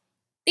address.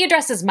 The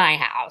address is my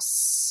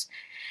house.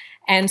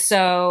 And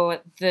so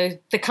the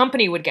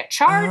company would get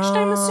charged,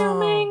 I'm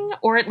assuming,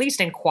 or at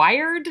least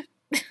inquired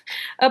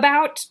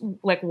about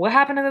like what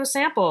happened to those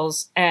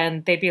samples.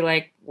 And they'd be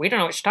like, we don't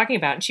know what she's talking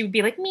about. And she would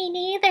be like, me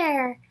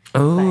neither.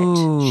 Oh,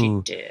 but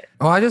she did.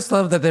 Oh, I just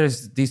love that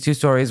there's these two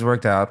stories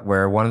worked out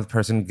where one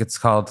person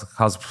calls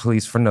the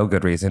police for no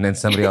good reason, and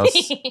somebody else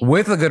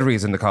with a good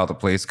reason to call the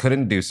police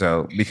couldn't do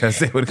so because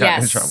they would have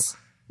gotten in trouble.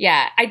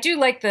 Yeah, I do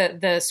like the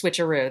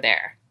switcheroo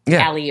there.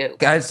 Yeah, alley-oop.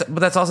 Guys, but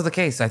that's also the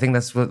case. I think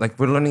that's what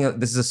we're learning.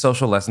 This is a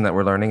social lesson that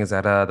we're learning: is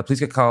that the police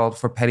get called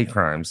for petty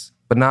crimes,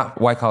 but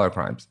not white collar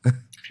crimes.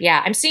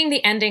 Yeah, I'm seeing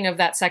the ending of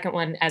that second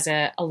one as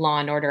a Law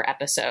and Order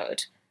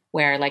episode,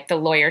 where like the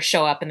lawyers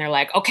show up and they're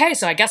like, okay,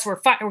 so I guess we're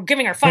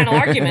giving our final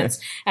arguments.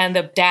 And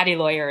the daddy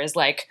lawyer is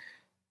like,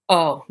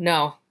 oh,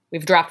 no,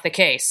 we've dropped the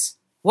case.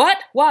 What?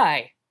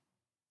 Why?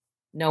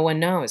 No one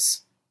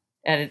knows.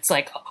 And it's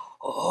like,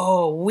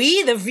 oh,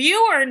 we, the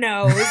viewer,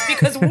 knows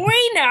because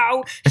we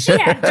know she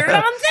had dirt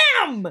on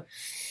them.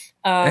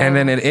 And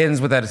then it ends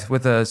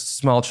with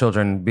small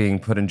children being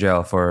put in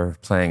jail for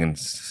playing in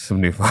some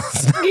new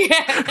falls.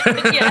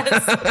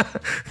 Yes.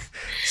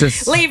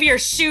 Just leave your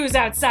shoes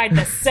outside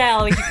the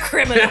cell, you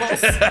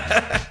criminals.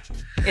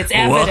 It's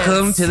evidence.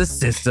 Welcome to the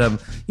system.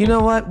 You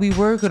know what? We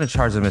were going to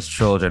charge them as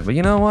children, but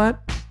you know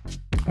what?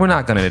 We're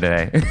not going to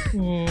today.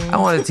 I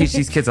want to teach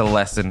these kids a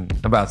lesson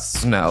about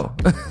snow.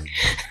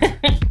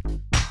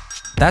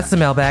 That's the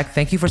mailbag.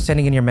 Thank you for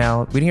sending in your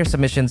mail. Reading your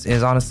submissions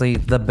is honestly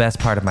the best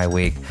part of my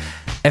week.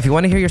 If you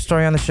want to hear your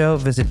story on the show,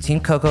 visit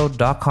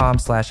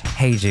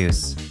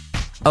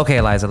teamcoco.com/heyjuice. Okay,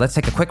 Eliza, let's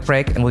take a quick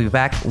break and we'll be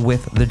back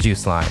with the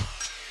Juice Line.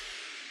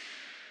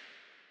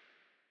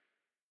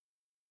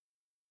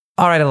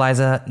 All right,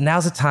 Eliza,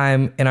 now's the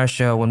time in our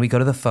show when we go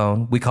to the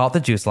phone. We call it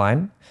the Juice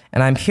Line.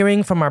 And I'm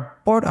hearing from our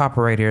board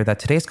operator that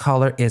today's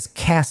caller is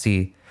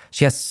Cassie.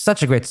 She has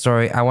such a great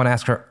story. I want to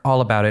ask her all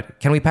about it.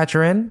 Can we patch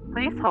her in?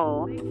 Please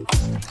hold.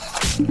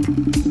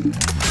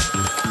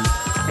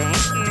 Thank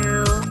you.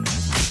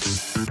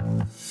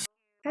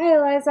 Hi,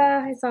 Eliza.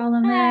 Hi,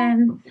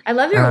 Solomon. I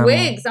love your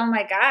wigs. Oh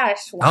my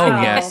gosh! Wow. Oh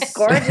yes,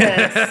 gorgeous.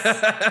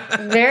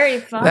 Very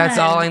fun. That's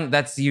all.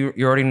 That's you.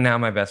 You're already now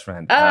my best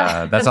friend.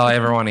 That's all I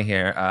ever want to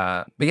hear.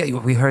 But yeah,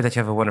 we heard that you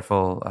have a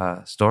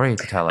wonderful story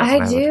to tell us.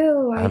 I'd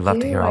love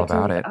to hear all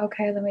about it.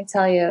 Okay, let me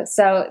tell you.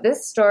 So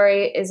this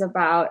story is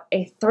about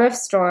a thrift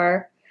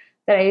store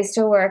that I used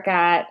to work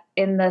at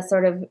in the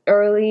sort of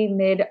early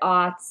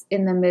mid-aughts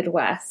in the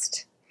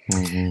Midwest.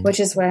 Mm-hmm. Which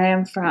is where I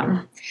am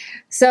from.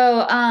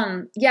 So,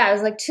 it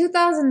was like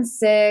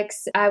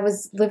 2006. I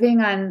was living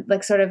on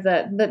like sort of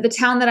the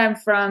town that I'm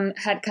from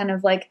had kind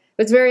of like, it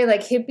was very like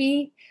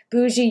hippie,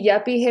 bougie,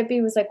 yuppie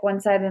hippie was like one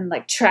side and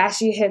like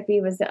trashy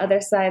hippie was the other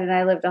side. And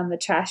I lived on the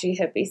trashy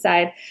hippie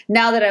side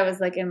now that I was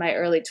like in my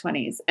early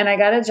 20s. And I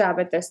got a job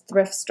at this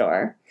thrift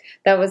store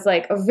that was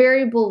like a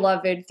very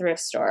beloved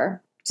thrift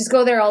store. Just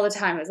go there all the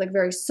time. It was like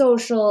very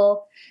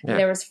social. Yeah.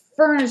 There was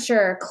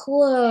furniture,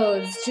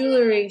 clothes,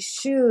 jewelry,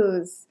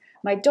 shoes,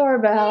 my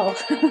doorbell.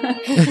 Sorry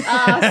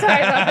about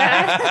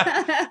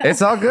that.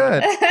 It's all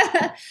good.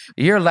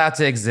 You're allowed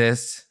to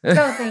exist.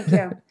 Oh, thank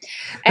you.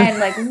 And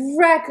like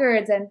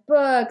records and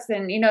books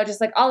and, just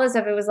like all this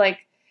stuff. It was like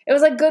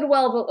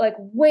Goodwill, but like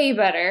way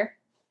better.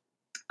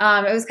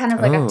 It was kind of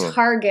like a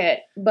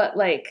Target, but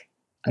like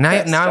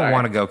now I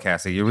want to go,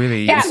 Cassie. You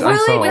really, yeah,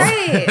 really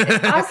great.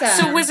 It's awesome.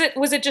 So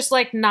was it just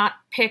like not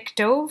picked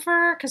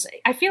over? Because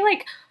I feel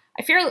like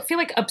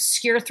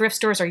obscure thrift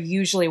stores are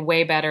usually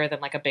way better than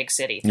like a big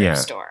city thrift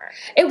store.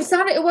 It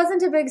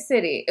wasn't a big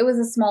city. It was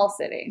a small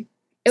city.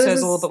 It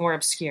was a little bit more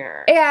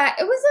obscure. Yeah,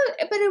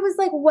 but it was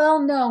like well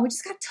known. We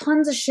just got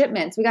tons of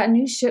shipments. We got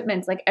new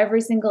shipments like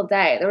every single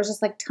day. There was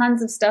just like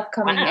tons of stuff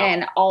coming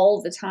in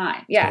all the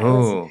time. Yeah,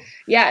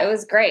 it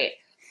was great.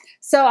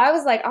 So I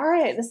was like, all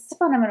right, this is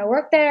fun. I'm going to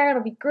work there.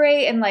 It'll be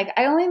great. And like,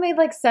 I only made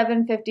like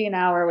 $7.50 an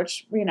hour,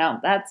 which,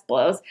 that's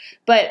blows.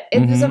 But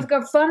it was like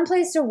a fun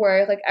place to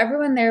work. Like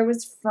everyone there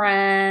was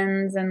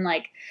friends and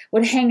like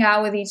would hang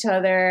out with each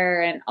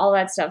other and all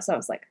that stuff. So I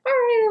was like, all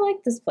right, I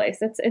like this place.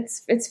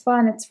 It's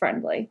fun. It's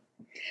friendly.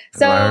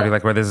 So I already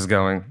like where this is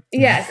going.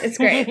 Yes, it's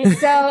great.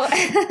 So,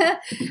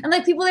 and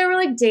like people, they were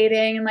like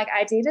dating and like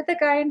I dated the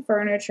guy in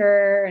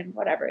furniture and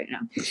whatever,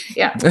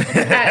 Yeah.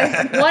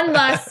 One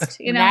must,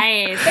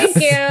 Nice. Thank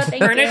you.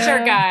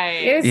 Furniture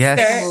guy.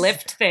 Yes.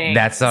 Lift things.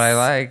 That's what I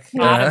like.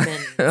 Ottoman.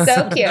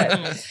 So cute.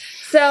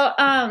 So,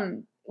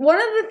 one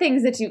of the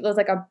things that was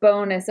like a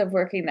bonus of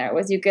working there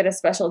was you get a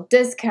special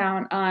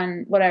discount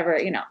on whatever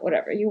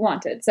you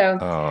wanted. So,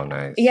 oh,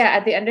 nice. Yeah,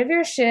 at the end of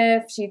your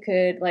shift, you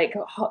could like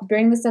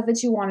bring the stuff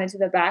that you wanted to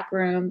the back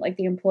room, like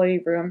the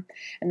employee room,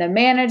 and the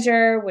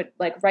manager would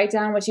like write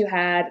down what you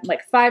had,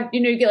 like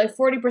you get like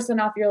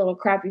 40% off your little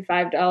crappy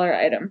 $5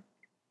 item.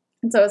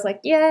 And so I was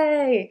like,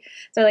 yay.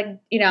 So like,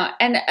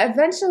 and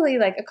eventually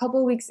like a couple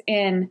of weeks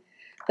in,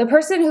 the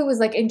person who was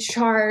like in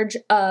charge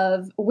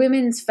of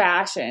women's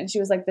fashion, she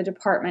was like the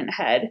department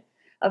head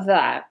of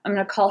that. I'm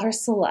going to call her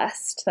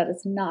Celeste. That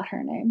is not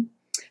her name.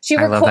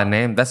 I love that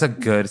name. That's a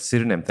good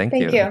pseudonym. Thank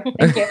you.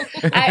 Thank you.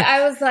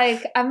 I was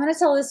like, I'm going to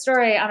tell this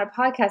story on a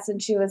podcast.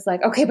 And she was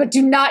like, okay, but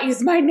do not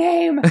use my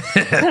name. And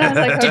I was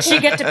like, okay. Did she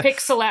get to pick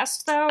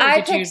Celeste, though?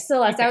 I picked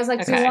Celeste. I was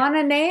like, do you want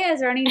a name? Is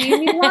there any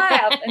name you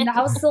want? And the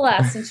house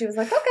Celeste. And she was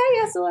like, okay,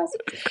 yeah,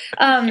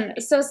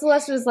 Celeste. So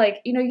Celeste was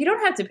like, you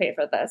don't have to pay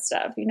for that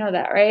stuff. You know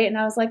that, right? And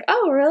I was like,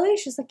 oh, really?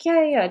 She's like,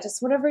 yeah.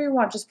 Just whatever you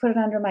want. Just put it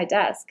under my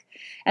desk.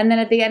 And then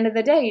at the end of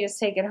the day, you just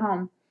take it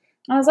home.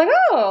 I was like,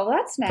 oh,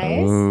 that's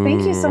nice. Ooh.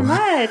 Thank you so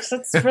much.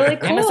 That's really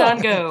cool.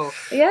 Amazon Go.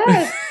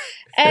 Yes.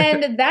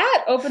 And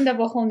that opened up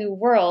a whole new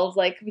world,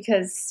 like,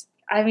 because,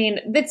 I mean,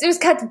 it was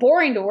kind of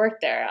boring to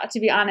work there, to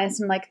be honest.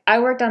 And, like, I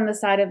worked on the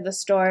side of the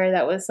store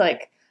that was,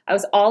 like, I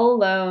was all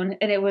alone,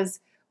 and it was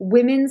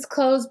women's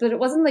clothes, but it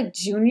wasn't, like,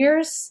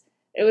 juniors.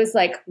 It was,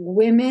 like,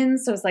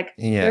 women's. So it was, like,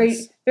 very,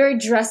 very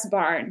dress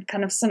barn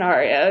kind of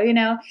scenario,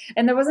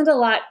 And there wasn't a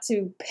lot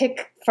to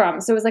pick from.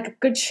 So it was, like, a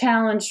good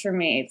challenge for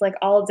me. It's, like,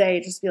 all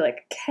day just be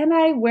like, can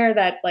I wear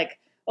that, like,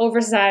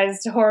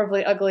 oversized,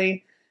 horribly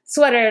ugly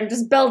sweater and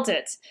just belt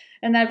it?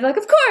 And then I'd be like,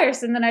 of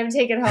course. And then I would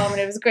take it home,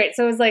 and it was great.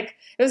 So it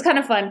was kind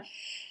of fun.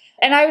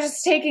 And I was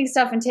just taking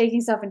stuff and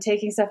taking stuff and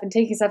taking stuff and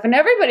taking stuff. And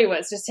everybody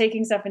was just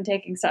taking stuff and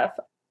taking stuff.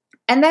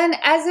 And then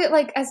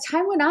as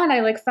time went on,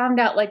 I like found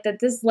out like that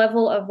this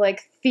level of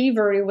like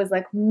thievery was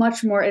like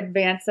much more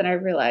advanced than I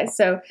realized.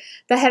 So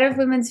the head of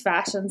women's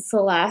fashion,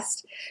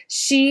 Celeste,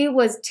 she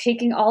was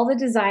taking all the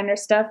designer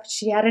stuff.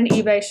 She had an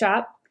eBay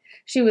shop.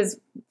 She was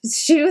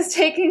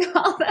taking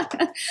all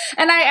that.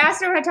 And I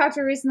asked her when I talked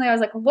to her recently, I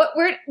was like, what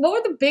were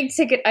the big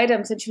ticket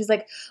items? And she was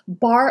like,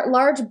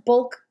 large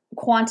bulk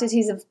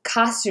quantities of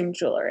costume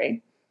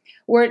jewelry.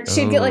 Where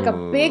she'd get like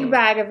a big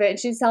bag of it and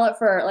she'd sell it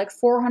for like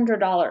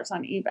 $400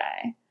 on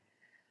eBay.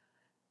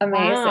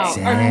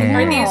 Amazing.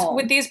 Wow.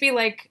 Would these be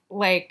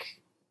like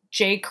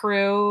J.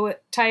 Crew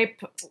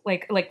type,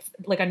 like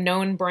a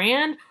known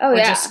brand? Oh, or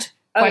yeah. Just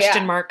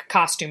question mark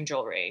costume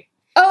jewelry?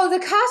 Oh, the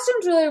costume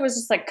jewelry was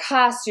just like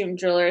costume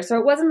jewelry. So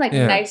it wasn't like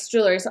nice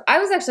jewelry. So I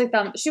was actually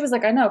she was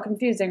like, I know,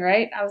 confusing,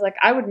 right? I was like,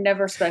 I would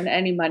never spend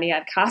any money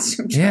on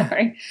costume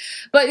jewelry.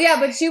 Yeah.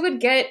 But she would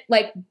get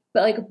like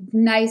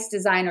nice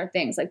designer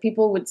things. Like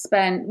people would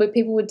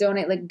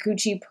donate like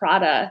Gucci,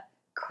 Prada.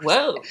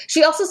 Whoa.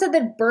 She also said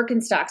that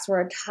Birkenstocks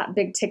were a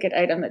big ticket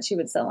item that she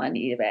would sell on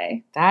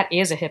eBay. That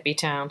is a hippie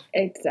town.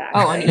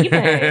 Exactly. Oh, on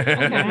eBay.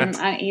 Okay. On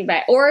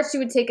eBay. Or she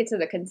would take it to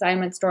the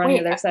consignment store on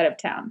the other side of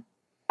town.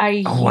 I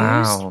used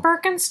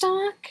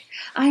Birkenstock.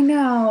 I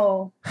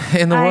know.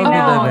 In the world we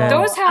live in.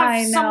 Those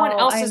have someone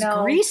else's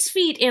grease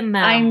feet in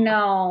them. I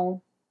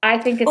know. I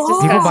think it's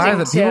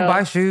disgusting. People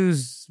buy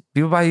shoes.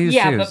 People buy used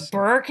shoes. Yeah, but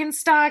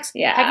Birkenstocks.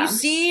 Yeah. Have you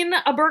seen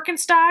a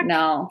Birkenstock?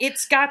 No.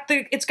 It's got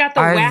the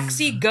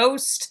waxy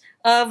ghost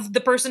of the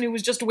person who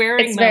was just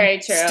wearing them very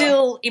true.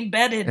 Still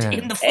embedded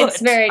in the foot.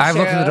 It's very true. I've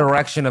looked in the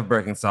direction of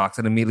Birkenstocks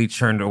and immediately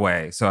turned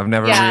away. So I've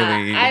never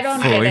really I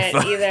don't get it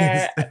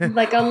either.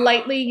 Like a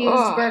lightly used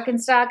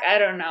Birkenstock, I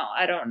don't know.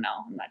 I'm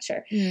not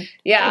sure.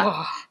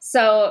 Yeah.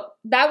 So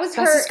that was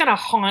her. This is going to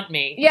haunt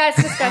me. Yeah,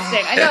 it's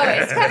disgusting. I know.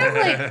 It's kind of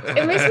like,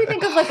 it makes me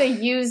think of like a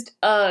used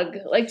Ugg.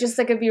 Like just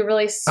like it'd be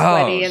really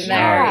sweaty in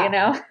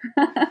there,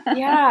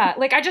 Yeah.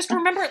 Like I just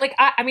remember, like,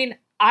 I mean,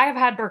 I've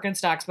had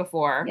Birkenstocks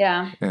before.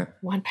 Yeah.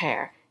 One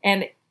pair.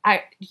 And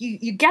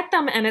you get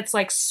them and it's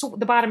like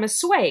the bottom is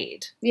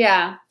suede.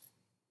 Yeah.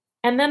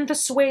 And then the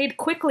suede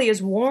quickly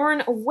is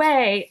worn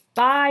away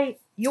by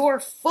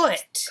your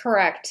foot.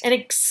 Correct. And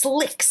it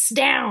slicks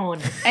down.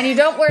 And you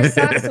don't wear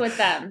socks with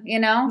them,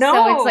 No.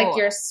 So it's like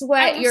your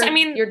sweat,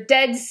 your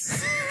dead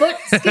foot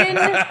skin.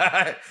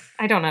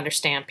 I don't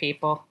understand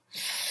people.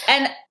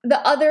 And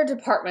the other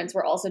departments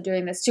were also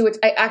doing this too, which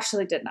I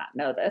actually did not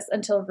know this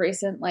until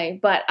recently.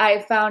 But I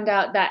found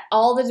out that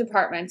all the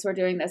departments were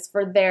doing this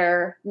for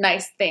their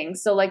nice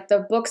things. So like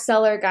the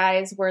bookseller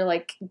guys were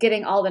like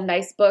getting all the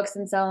nice books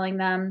and selling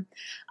them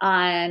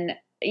on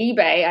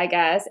eBay, I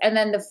guess. And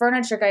then the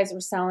furniture guys were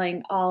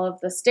selling all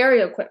of the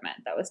stereo equipment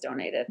that was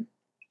donated.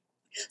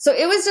 So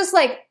it was just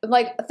like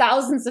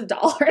thousands of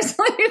dollars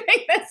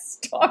leaving this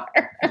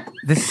store.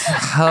 This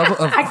hub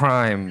of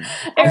crime.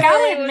 I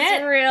gotta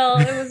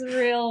admit, it was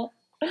real.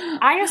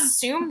 I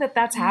assume that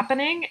that's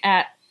happening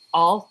at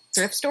all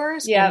thrift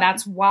stores, and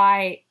that's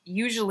why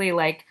usually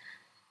like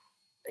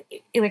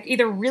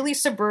either really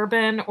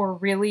suburban or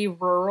really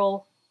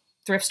rural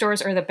thrift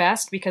stores are the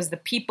best because the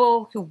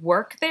people who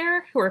work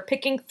there who are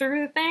picking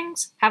through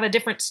things have a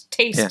different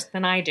taste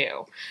than I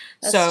do.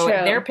 That's so true.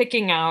 They're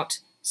picking out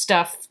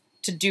stuff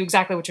to do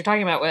exactly what you're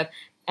talking about with,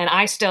 and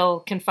I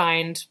still can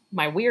find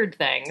my weird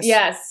things.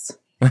 Yes.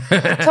 Totally.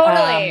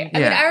 I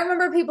mean, I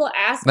remember people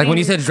asking. Like when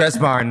you said dress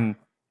barn,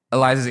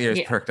 Eliza's ears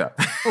perked up.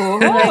 Oh.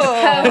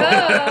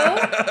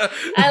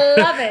 I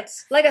love it.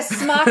 Like a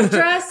smock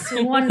dress.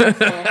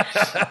 Wonderful.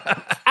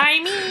 I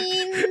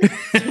mean.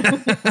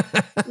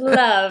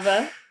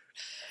 Love.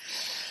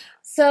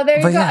 So there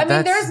you But go. yeah, I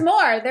mean, there's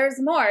more. There's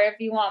more if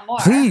you want more.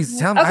 Please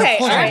tell me. Okay, Of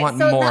course I want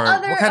more.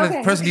 What kind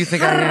of person do you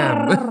think I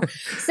am?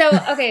 So,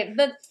 okay,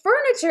 the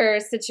furniture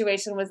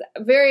situation was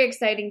very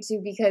exciting too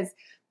because,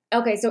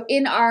 okay, so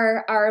in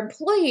our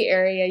employee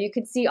area, you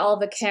could see all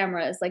the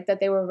cameras like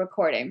that they were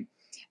recording.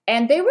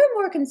 And they were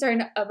more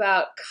concerned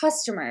about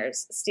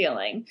customers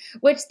stealing,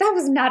 which that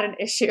was not an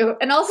issue.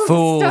 And also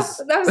Fools. the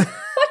stuff that was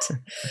what?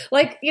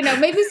 Like, you know,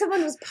 maybe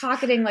someone was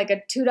pocketing like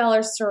a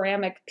 $2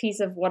 ceramic piece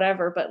of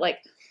whatever, but like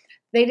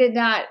they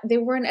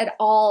weren't at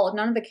all,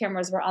 none of the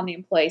cameras were on the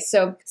employee.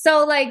 So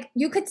like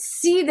you could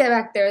see that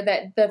back there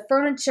that the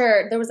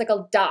furniture, there was like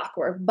a dock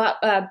where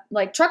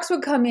like trucks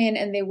would come in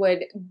and they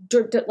would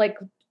do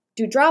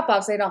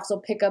drop-offs. They'd also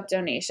pick up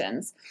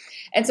donations.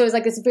 And so it was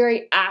like this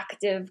very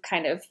active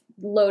kind of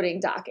loading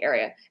dock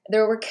area.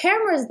 There were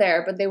cameras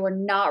there, but they were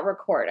not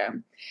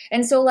recording.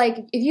 And so like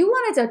if you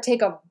wanted to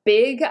take a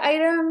big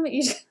item,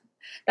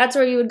 that's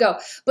where you would go.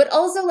 But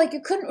also like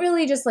you couldn't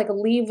really just like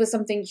leave with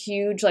something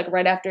huge like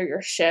right after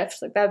your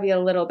shift. Like that'd be a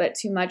little bit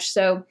too much.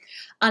 So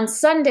on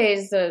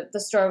Sundays, the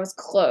store was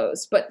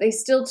closed, but they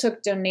still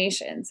took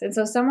donations. And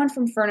so someone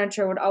from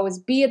furniture would always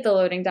be at the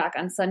loading dock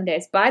on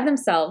Sundays by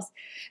themselves.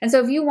 And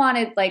so if you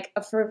wanted like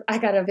I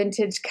got a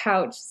vintage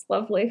couch, it's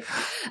lovely.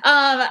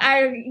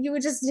 You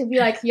would just be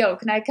like, yo,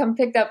 can I come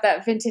pick up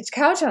that vintage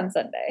couch on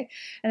Sunday?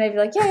 And they'd be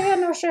like, yeah,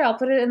 no, sure. I'll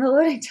put it in the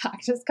loading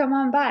dock. Just come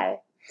on by.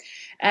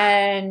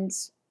 And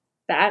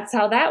that's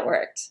how that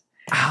worked.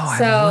 Oh,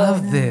 so, I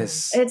love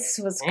this. It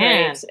was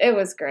great. It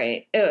was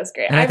great. It was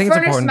great. And I think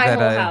furnished it's my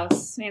important whole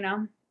house, you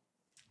know.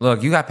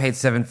 Look, you got paid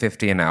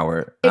 $7.50 an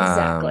hour.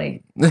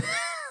 Exactly.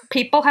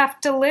 People have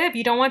to live.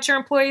 You don't want your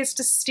employees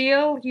to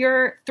steal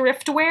your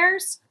thrift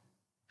wares?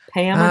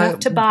 Pay them enough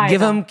to buy Give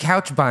them. them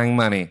couch buying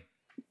money.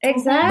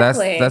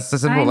 Exactly. That's the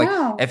simple. I Like,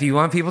 know. if you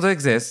want people to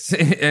exist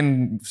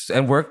and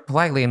work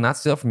politely and not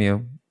steal from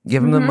you,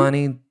 give them the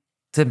money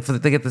to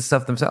get the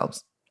stuff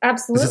themselves.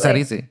 Absolutely. It's just that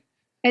easy.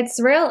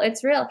 It's real.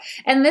 It's real.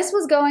 And this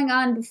was going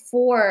on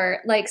before,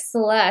 like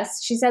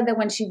Celeste, she said that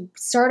when she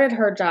started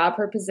her job,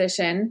 her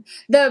position,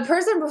 the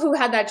person who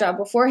had that job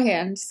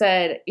beforehand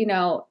said, you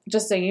know,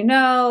 just so you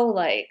know,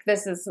 like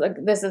this is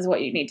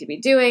what you need to be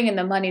doing. And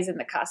the money's in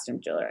the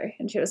costume jewelry.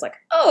 And she was like,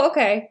 oh,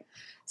 okay.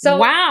 So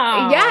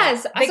wow.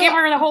 Yes. They gave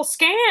her the whole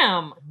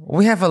scam.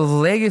 We have a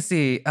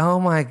legacy. Oh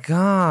my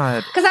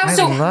God. I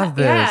love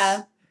this.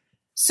 Yeah.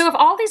 So if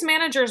all these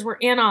managers were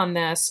in on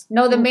this.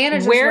 No, the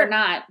managers were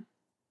not.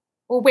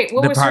 Well, wait,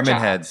 what was her job?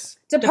 Heads.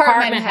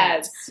 Department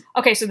heads.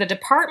 Okay, so the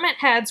department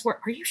heads were.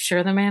 Are you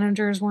sure the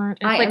managers weren't?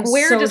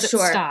 Where does it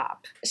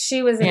stop?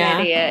 She was an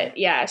idiot.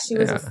 Yeah, she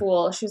was a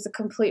fool. She was a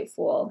complete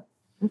fool.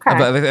 Okay.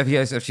 But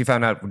if she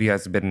found out, would you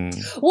guys have been?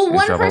 Well,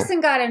 one person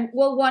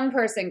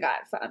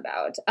got found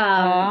out.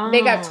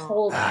 They got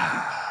told.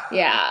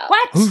 Yeah.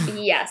 What?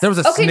 Yes. There was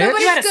a snitch? No, but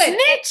You had it's a good.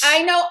 snitch?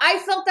 I know. I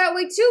felt that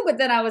way too, but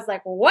then I was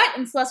like, "What?"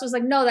 And Celeste was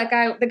like, "No,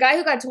 the guy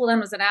who got told on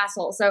was an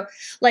asshole." So,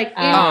 like, in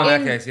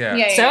that case,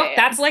 yeah. So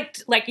that's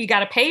like you got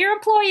to pay your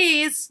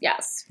employees.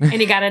 Yes.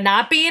 And you got to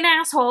not be an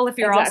asshole if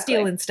you're all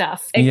stealing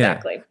stuff.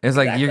 Exactly. Yeah. It's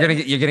like you're gonna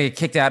get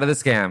kicked out of the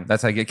scam.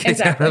 That's how you get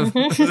kicked out of.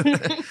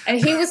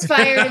 And he was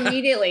fired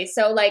immediately.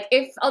 So, like,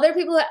 if other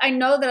people, I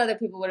know that other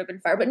people would have been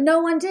fired, but no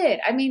one did.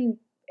 I mean,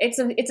 it's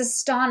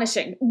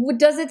astonishing.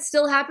 Does it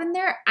still happen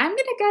there? I'm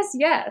gonna guess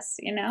yes.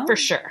 You know, for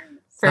sure.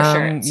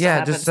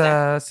 Yeah, just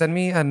send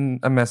me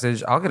a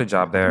message. I'll get a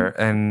job there,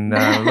 and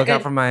look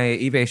out for my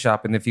eBay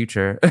shop in the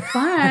future.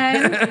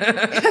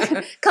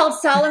 Fun. Called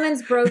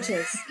Solomon's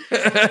Brooches.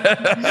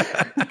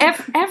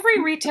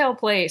 Every retail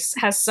place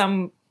has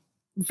some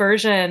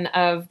version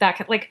of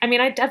that. Like, I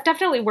mean, I've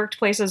definitely worked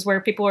places where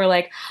people are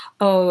like,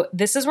 oh,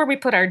 this is where we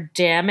put our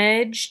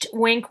damaged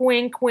wink,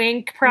 wink,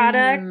 wink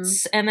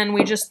products, and then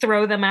we just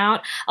throw them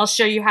out. I'll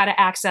show you how to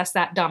access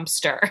that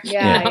dumpster.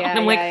 Yeah. And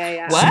I'm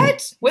like,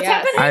 what? What's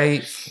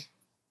happening?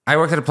 I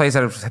worked at a place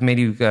that made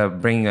you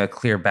bring a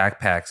clear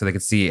backpack so they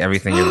could see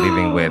everything you're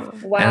leaving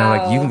with. Wow. And I'm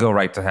like, you can go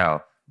right to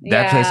hell.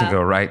 That place can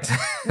go right to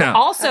hell.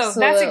 Also,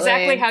 Absolutely. that's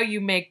exactly how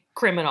you make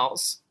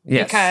criminals.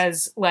 Yes.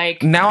 Because,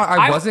 like... Now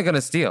I wasn't going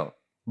to steal.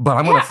 But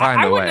I'm going to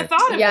find a way. I wouldn't have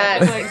thought of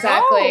it. Like,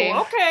 exactly.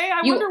 Oh, okay.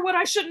 I wonder what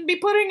I shouldn't be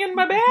putting in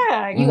my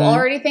bag. You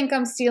already think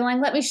I'm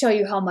stealing? Let me show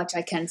you how much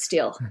I can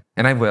steal.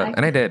 And I will.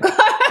 And I did.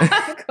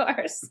 Of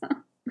course.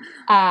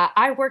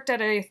 I worked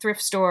at a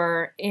thrift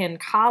store in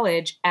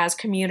college as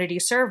community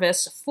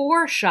service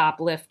for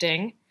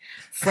shoplifting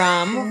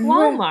from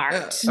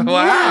Walmart.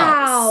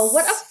 Wow.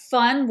 What a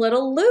fun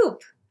little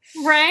loop.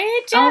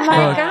 Right? Oh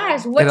my Look,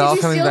 gosh. What it did all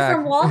you coming steal back.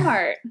 from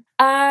Walmart?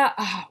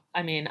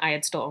 I mean, I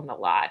had stolen a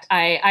lot.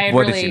 I had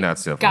What did really you not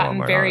steal from gotten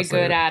Walmart, very honestly?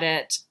 good at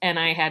it, and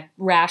I had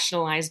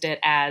rationalized it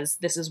as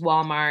this is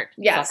Walmart.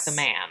 Yes. Fuck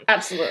the man.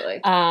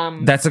 Absolutely.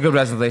 That's a good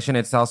resolution.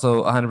 It's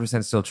also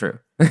 100% still true.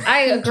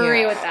 I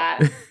agree with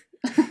that.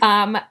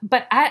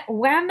 But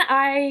when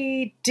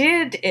I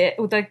did it,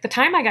 like the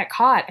time I got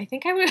caught, I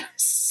think I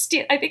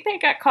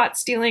got caught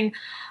stealing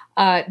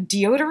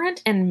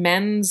deodorant and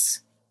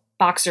men's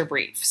boxer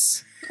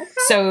briefs. Okay.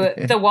 So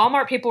the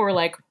Walmart people were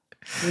like,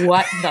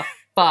 "What the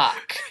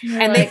fuck?"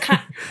 And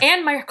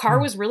and my car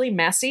was really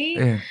messy.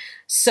 Yeah.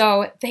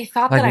 So they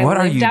thought that I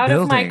lived out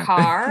of my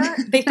car.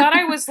 They thought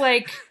I was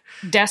like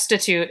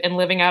destitute and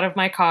living out of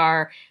my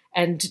car,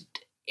 and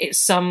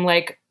some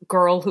like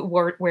girl who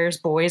wears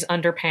boys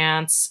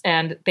underpants.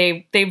 And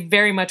they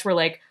very much were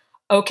like,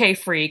 "Okay,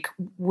 freak,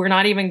 we're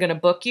not even going to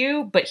book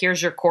you, but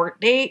here's your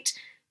court date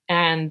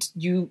and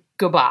you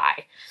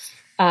goodbye."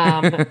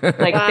 Wow.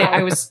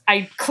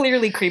 I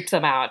clearly creeped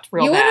them out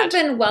real bad. You would have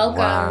been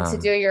welcome to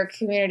do your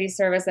community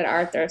service at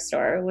our thrift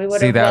store. We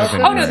would have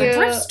welcomed Oh, no, the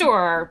thrift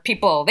store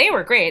people, they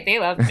were great. They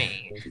loved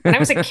me. When I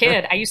was a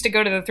kid, I used to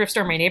go to the thrift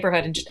store in my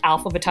neighborhood and just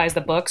alphabetize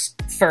the books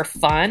for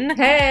fun.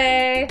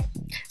 Hey!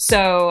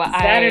 So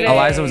Saturday.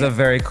 Eliza was a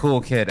very cool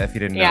kid, if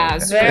you didn't know. Yeah, I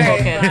was very cool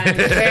kid.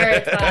 Very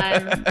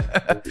fun.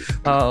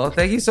 Oh,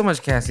 thank you so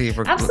much, Cassie,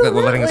 for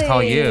letting us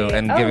call you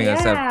and giving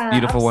us that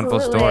beautiful,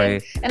 wonderful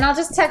story. And I'll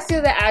just text you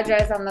the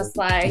address on the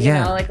slide, a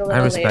little later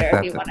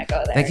if you want to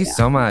go there. Thank you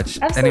so much.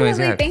 Absolutely.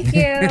 Anyways, Thank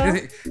you.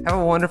 Have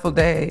a wonderful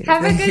day.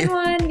 Have a good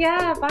one.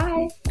 Yeah,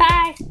 bye.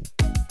 Bye.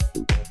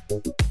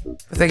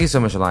 Thank you so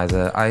much,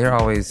 Eliza. You're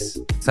always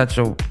such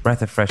a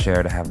breath of fresh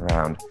air to have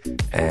around.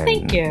 And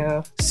thank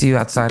you. See you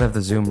outside of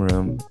the Zoom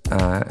room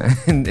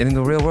in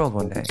the real world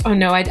one day. Oh,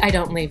 no, I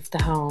don't leave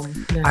the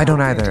home. No, I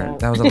don't either.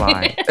 That was a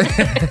lie.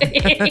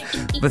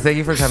 But thank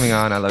you for coming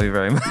on. I love you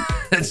very much.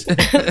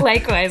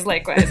 Likewise.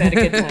 I had a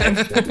good time.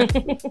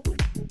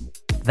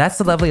 That's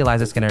the lovely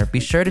Eliza Skinner. Be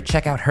sure to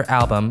check out her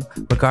album,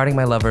 Regarding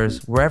My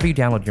Lovers, wherever you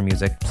download your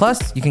music.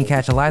 Plus, you can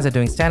catch Eliza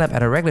doing stand-up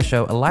at her regular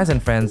show, Eliza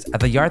and Friends,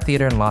 at the Yard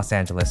Theater in Los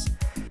Angeles.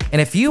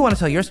 And if you want to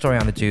tell your story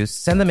on The Juice,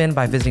 send them in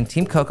by visiting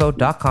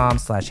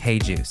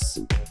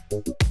teamcoco.com/heyjuice.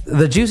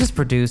 The Juice is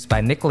produced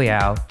by Nick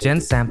Liao, Jen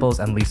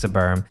Samples, and Lisa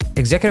Berm.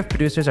 Executive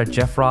producers are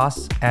Jeff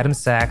Ross, Adam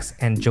Sachs,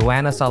 and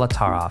Joanna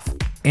Solitaroff.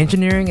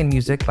 Engineering and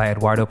music by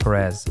Eduardo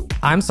Perez.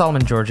 I'm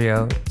Solomon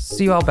Giorgio.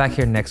 See you all back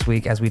here next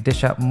week as we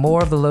dish out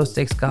more of the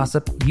low-stakes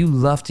gossip you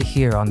love to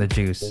hear on The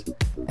Juice.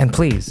 And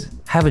please,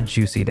 have a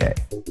juicy day.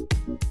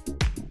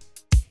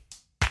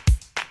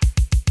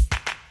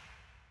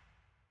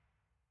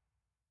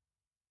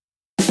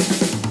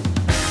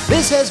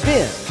 This has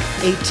been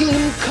a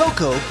Team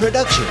Coco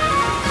production.